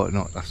 really quiet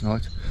night last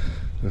night.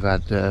 We've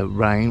had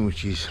rain,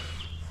 which is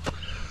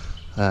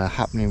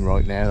happening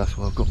right now. That's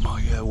why I've got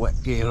my wet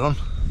gear on.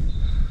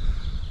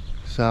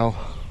 So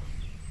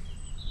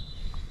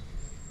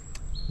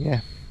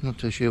yeah, not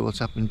too sure what's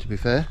happened, to be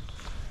fair.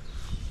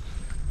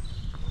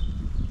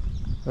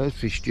 I had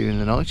fish during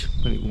the night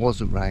when it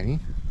wasn't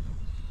raining,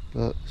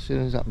 but as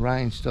soon as that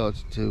rain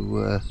started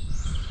to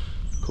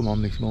come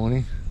on this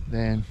morning,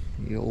 then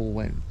it all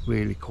went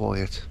really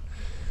quiet.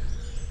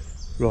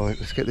 Right,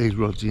 let's get these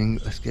rods in,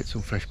 let's get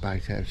some fresh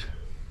bait out.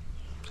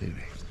 See you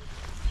later.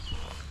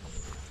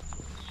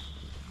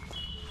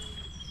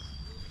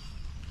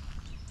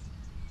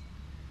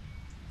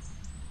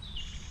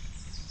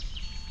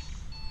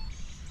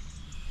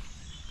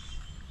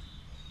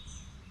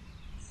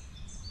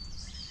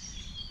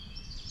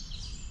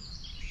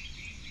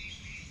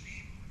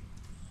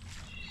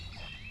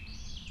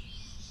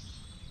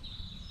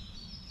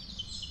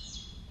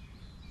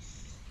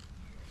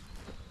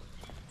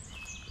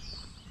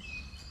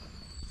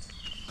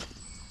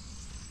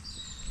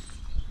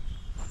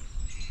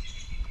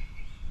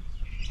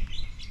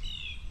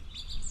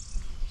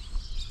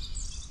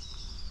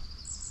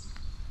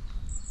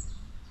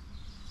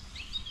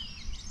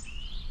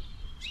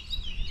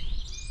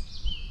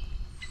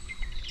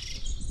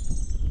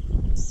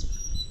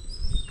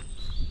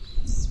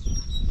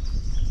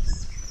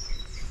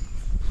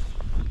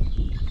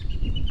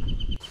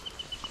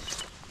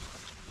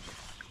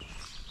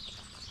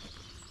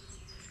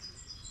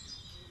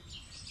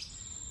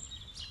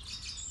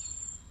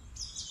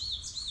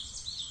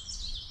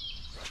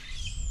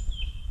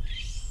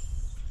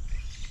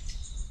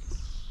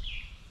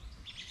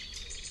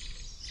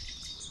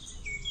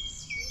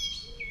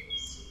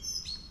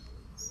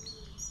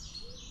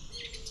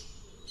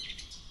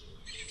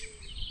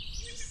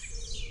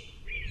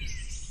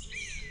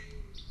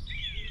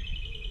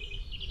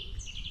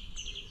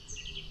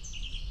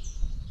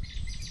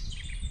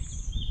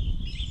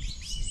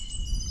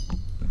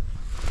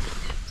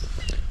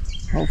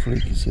 Hopefully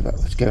you can see that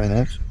that's going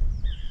out.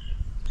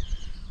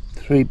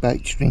 3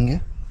 bait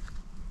stringer,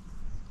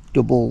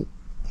 double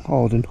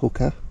hardened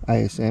hooker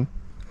ASM,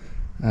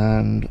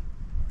 and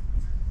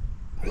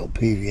little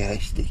PVA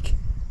stick.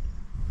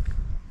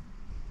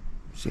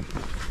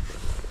 Simple.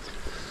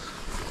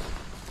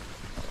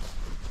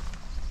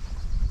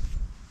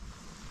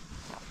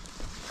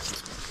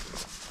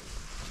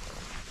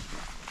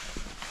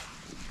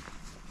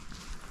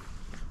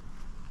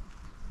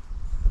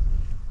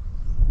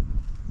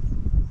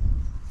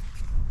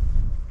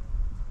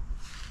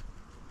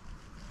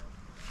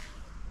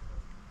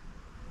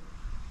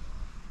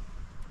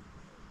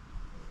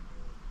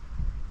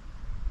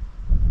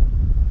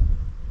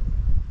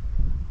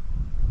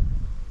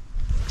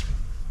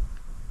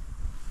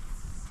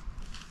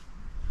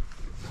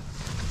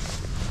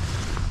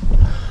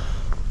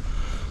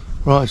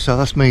 Right, so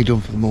that's me done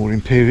for the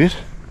morning period,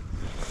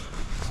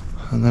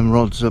 and then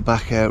rods are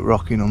back out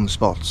rocking on the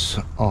spots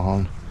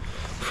on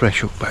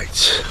fresh hook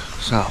baits.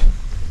 So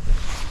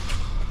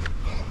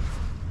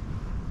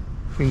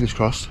fingers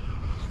crossed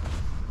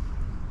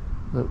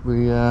that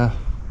we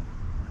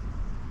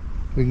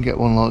can get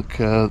one like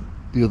the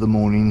other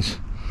mornings,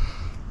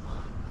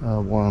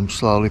 while I'm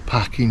slowly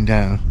packing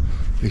down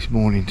this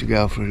morning to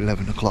go for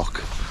 11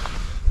 o'clock.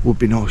 Would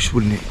be nice,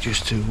 wouldn't it,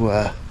 just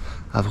to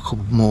have a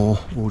couple more,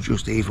 or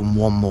just even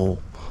one more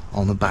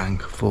on the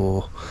bank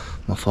for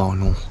my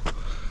final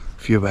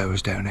few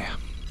hours down here.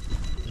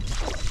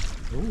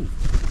 Ooh.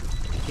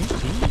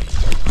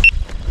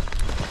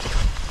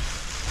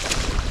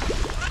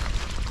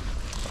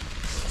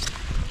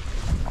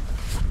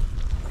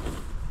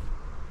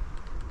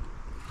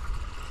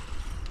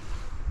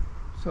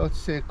 So to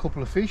see a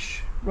couple of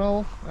fish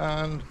roll,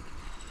 and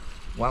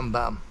wham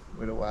bam,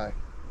 we're away.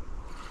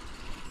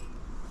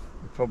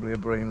 Probably a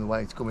bream the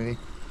way it's coming in.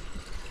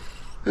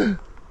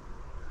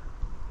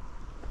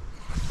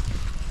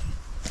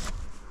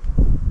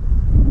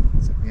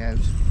 Set me out.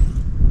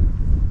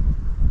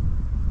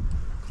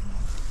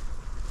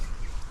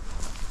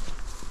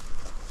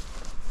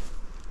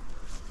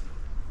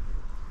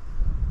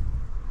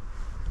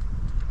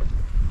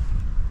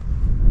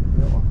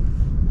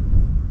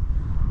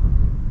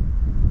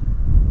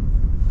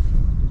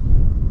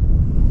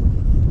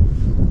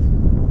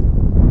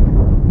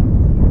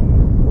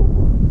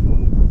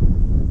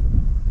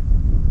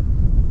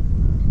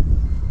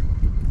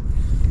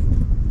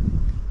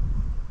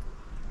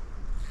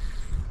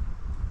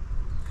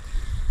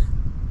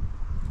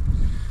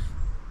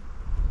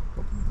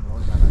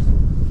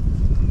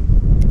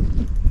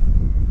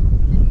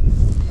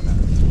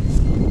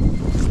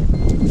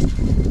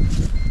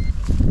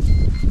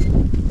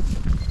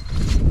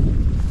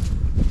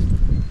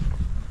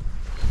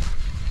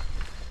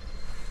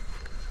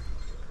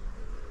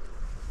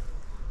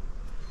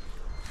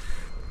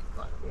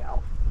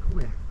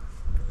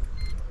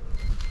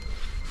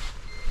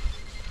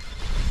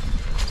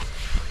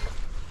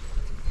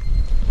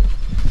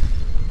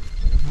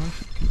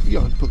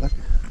 Yeah, put that.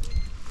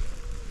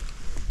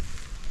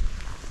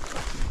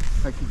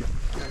 Thank you, John.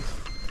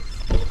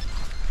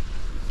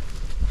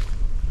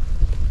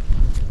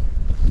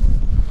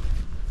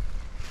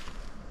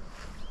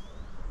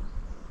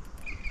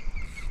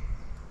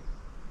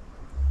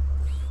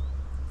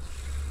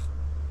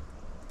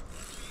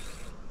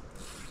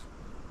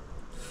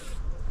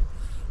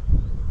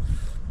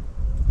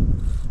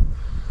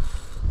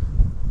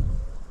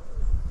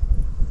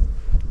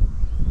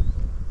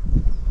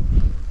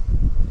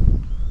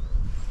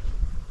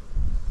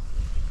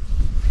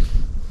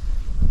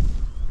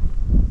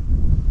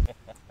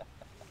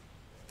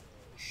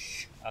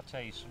 I'll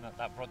tell you something,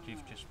 that rod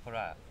you've just put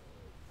out,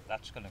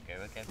 that's going to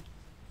go again.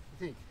 You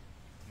think?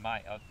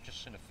 Mate, I've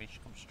just seen a fish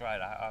come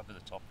straight out over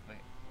the top of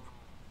it.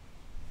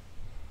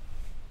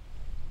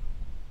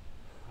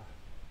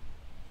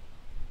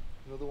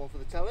 Another one for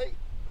the tally.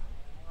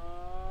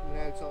 Coming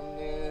out on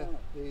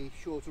the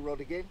shorter rod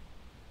again.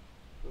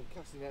 I'm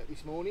casting out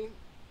this morning.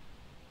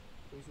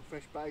 There's some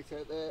fresh bait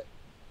out there.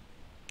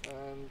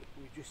 And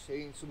we've just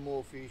seen some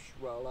more fish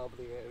roll over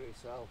the area,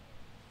 so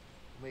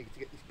I'm eager to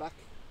get this back.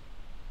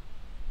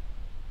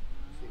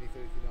 Seeing if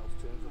anything else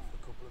turns up for a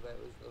couple of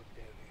hours down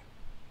here.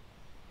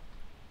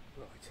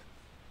 Right.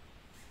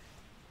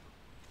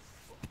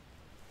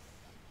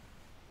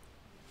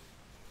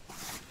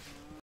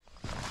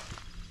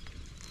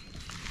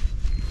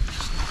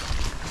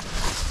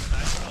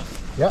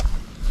 Yeah.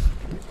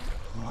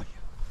 Oh,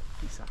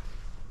 what's that?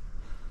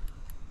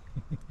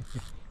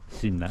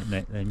 It's in that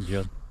net then,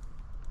 John.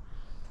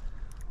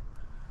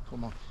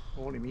 Come on,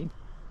 haul him in.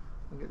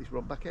 I'll get this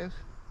rod back out.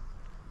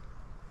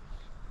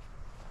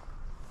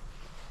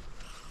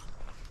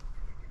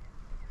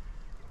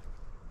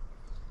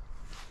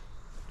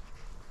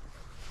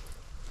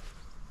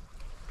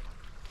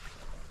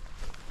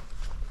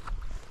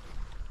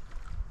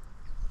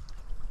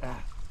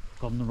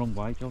 Gone the wrong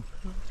way, John.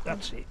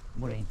 That's it.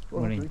 We're in.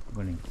 We're in.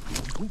 We're in.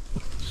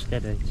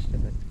 Steady,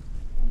 steady.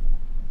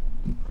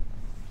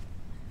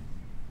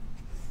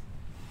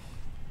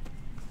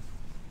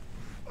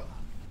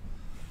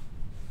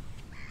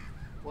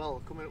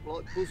 Well, coming up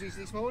like buzzies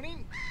this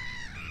morning.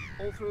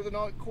 All through the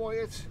night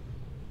quiet.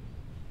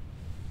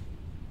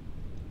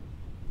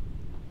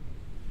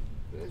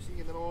 First thing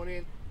in the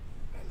morning,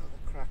 another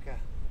cracker.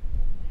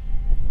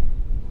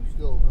 We've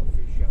still got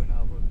fish showing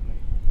over at me.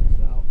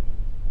 So.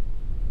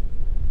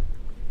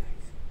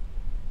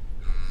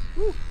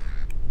 Woo.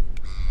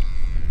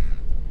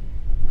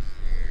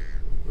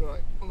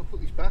 Right, I'm going to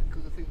put this back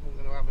because I think I'm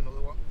going to have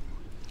another one.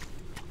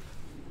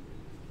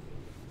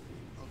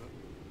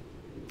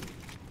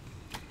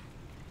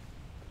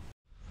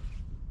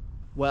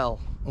 Well,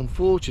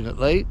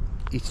 unfortunately,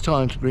 it's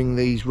time to bring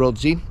these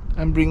rods in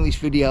and bring this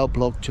video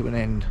blog to an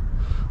end.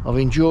 I've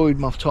enjoyed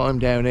my time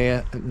down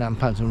here at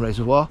Nanpantan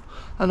Reservoir,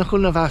 and I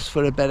couldn't have asked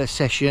for a better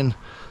session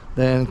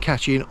than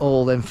catching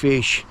all them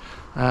fish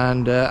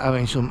and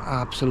having some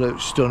absolute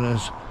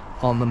stunners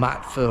on the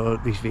mat for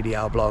this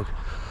video blog.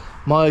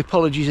 My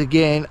apologies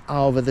again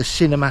over the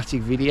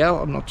cinematic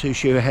video. I'm not too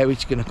sure how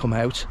it's going to come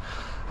out,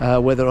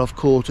 whether I've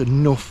caught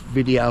enough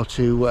video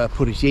to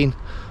put it in,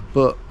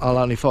 but I'll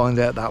only find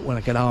out that when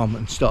I get home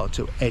and start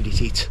to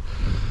edit it.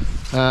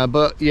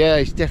 But yeah,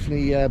 it's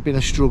definitely been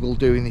a struggle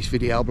doing this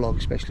video blog,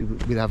 especially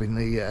with having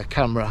the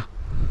camera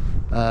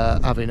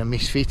having a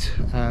misfit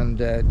and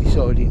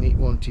deciding it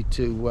wanted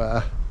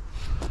to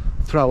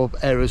throw up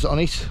errors on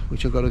it,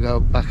 which I've got to go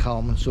back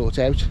home and sort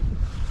out.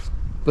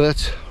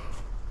 But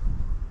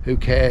who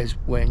cares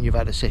when you've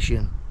had a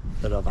session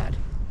that I've had.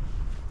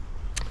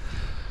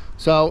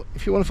 So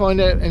if you want to find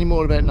out any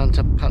more about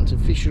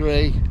Nanpantan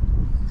fishery,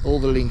 all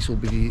the links will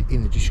be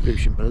in the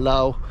description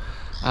below.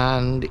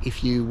 And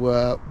if you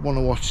want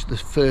to watch the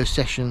first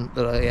session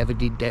that I ever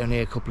did down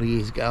here a couple of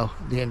years ago,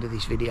 at the end of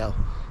this video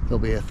there'll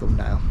be a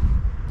thumbnail.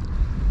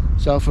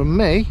 So from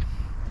me,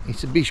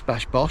 it's a bish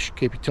bash bosh,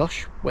 keep it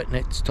tosh, wet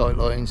nets, tight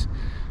lines.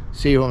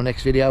 See you on the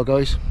next video,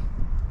 guys.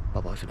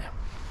 Bye bye for now.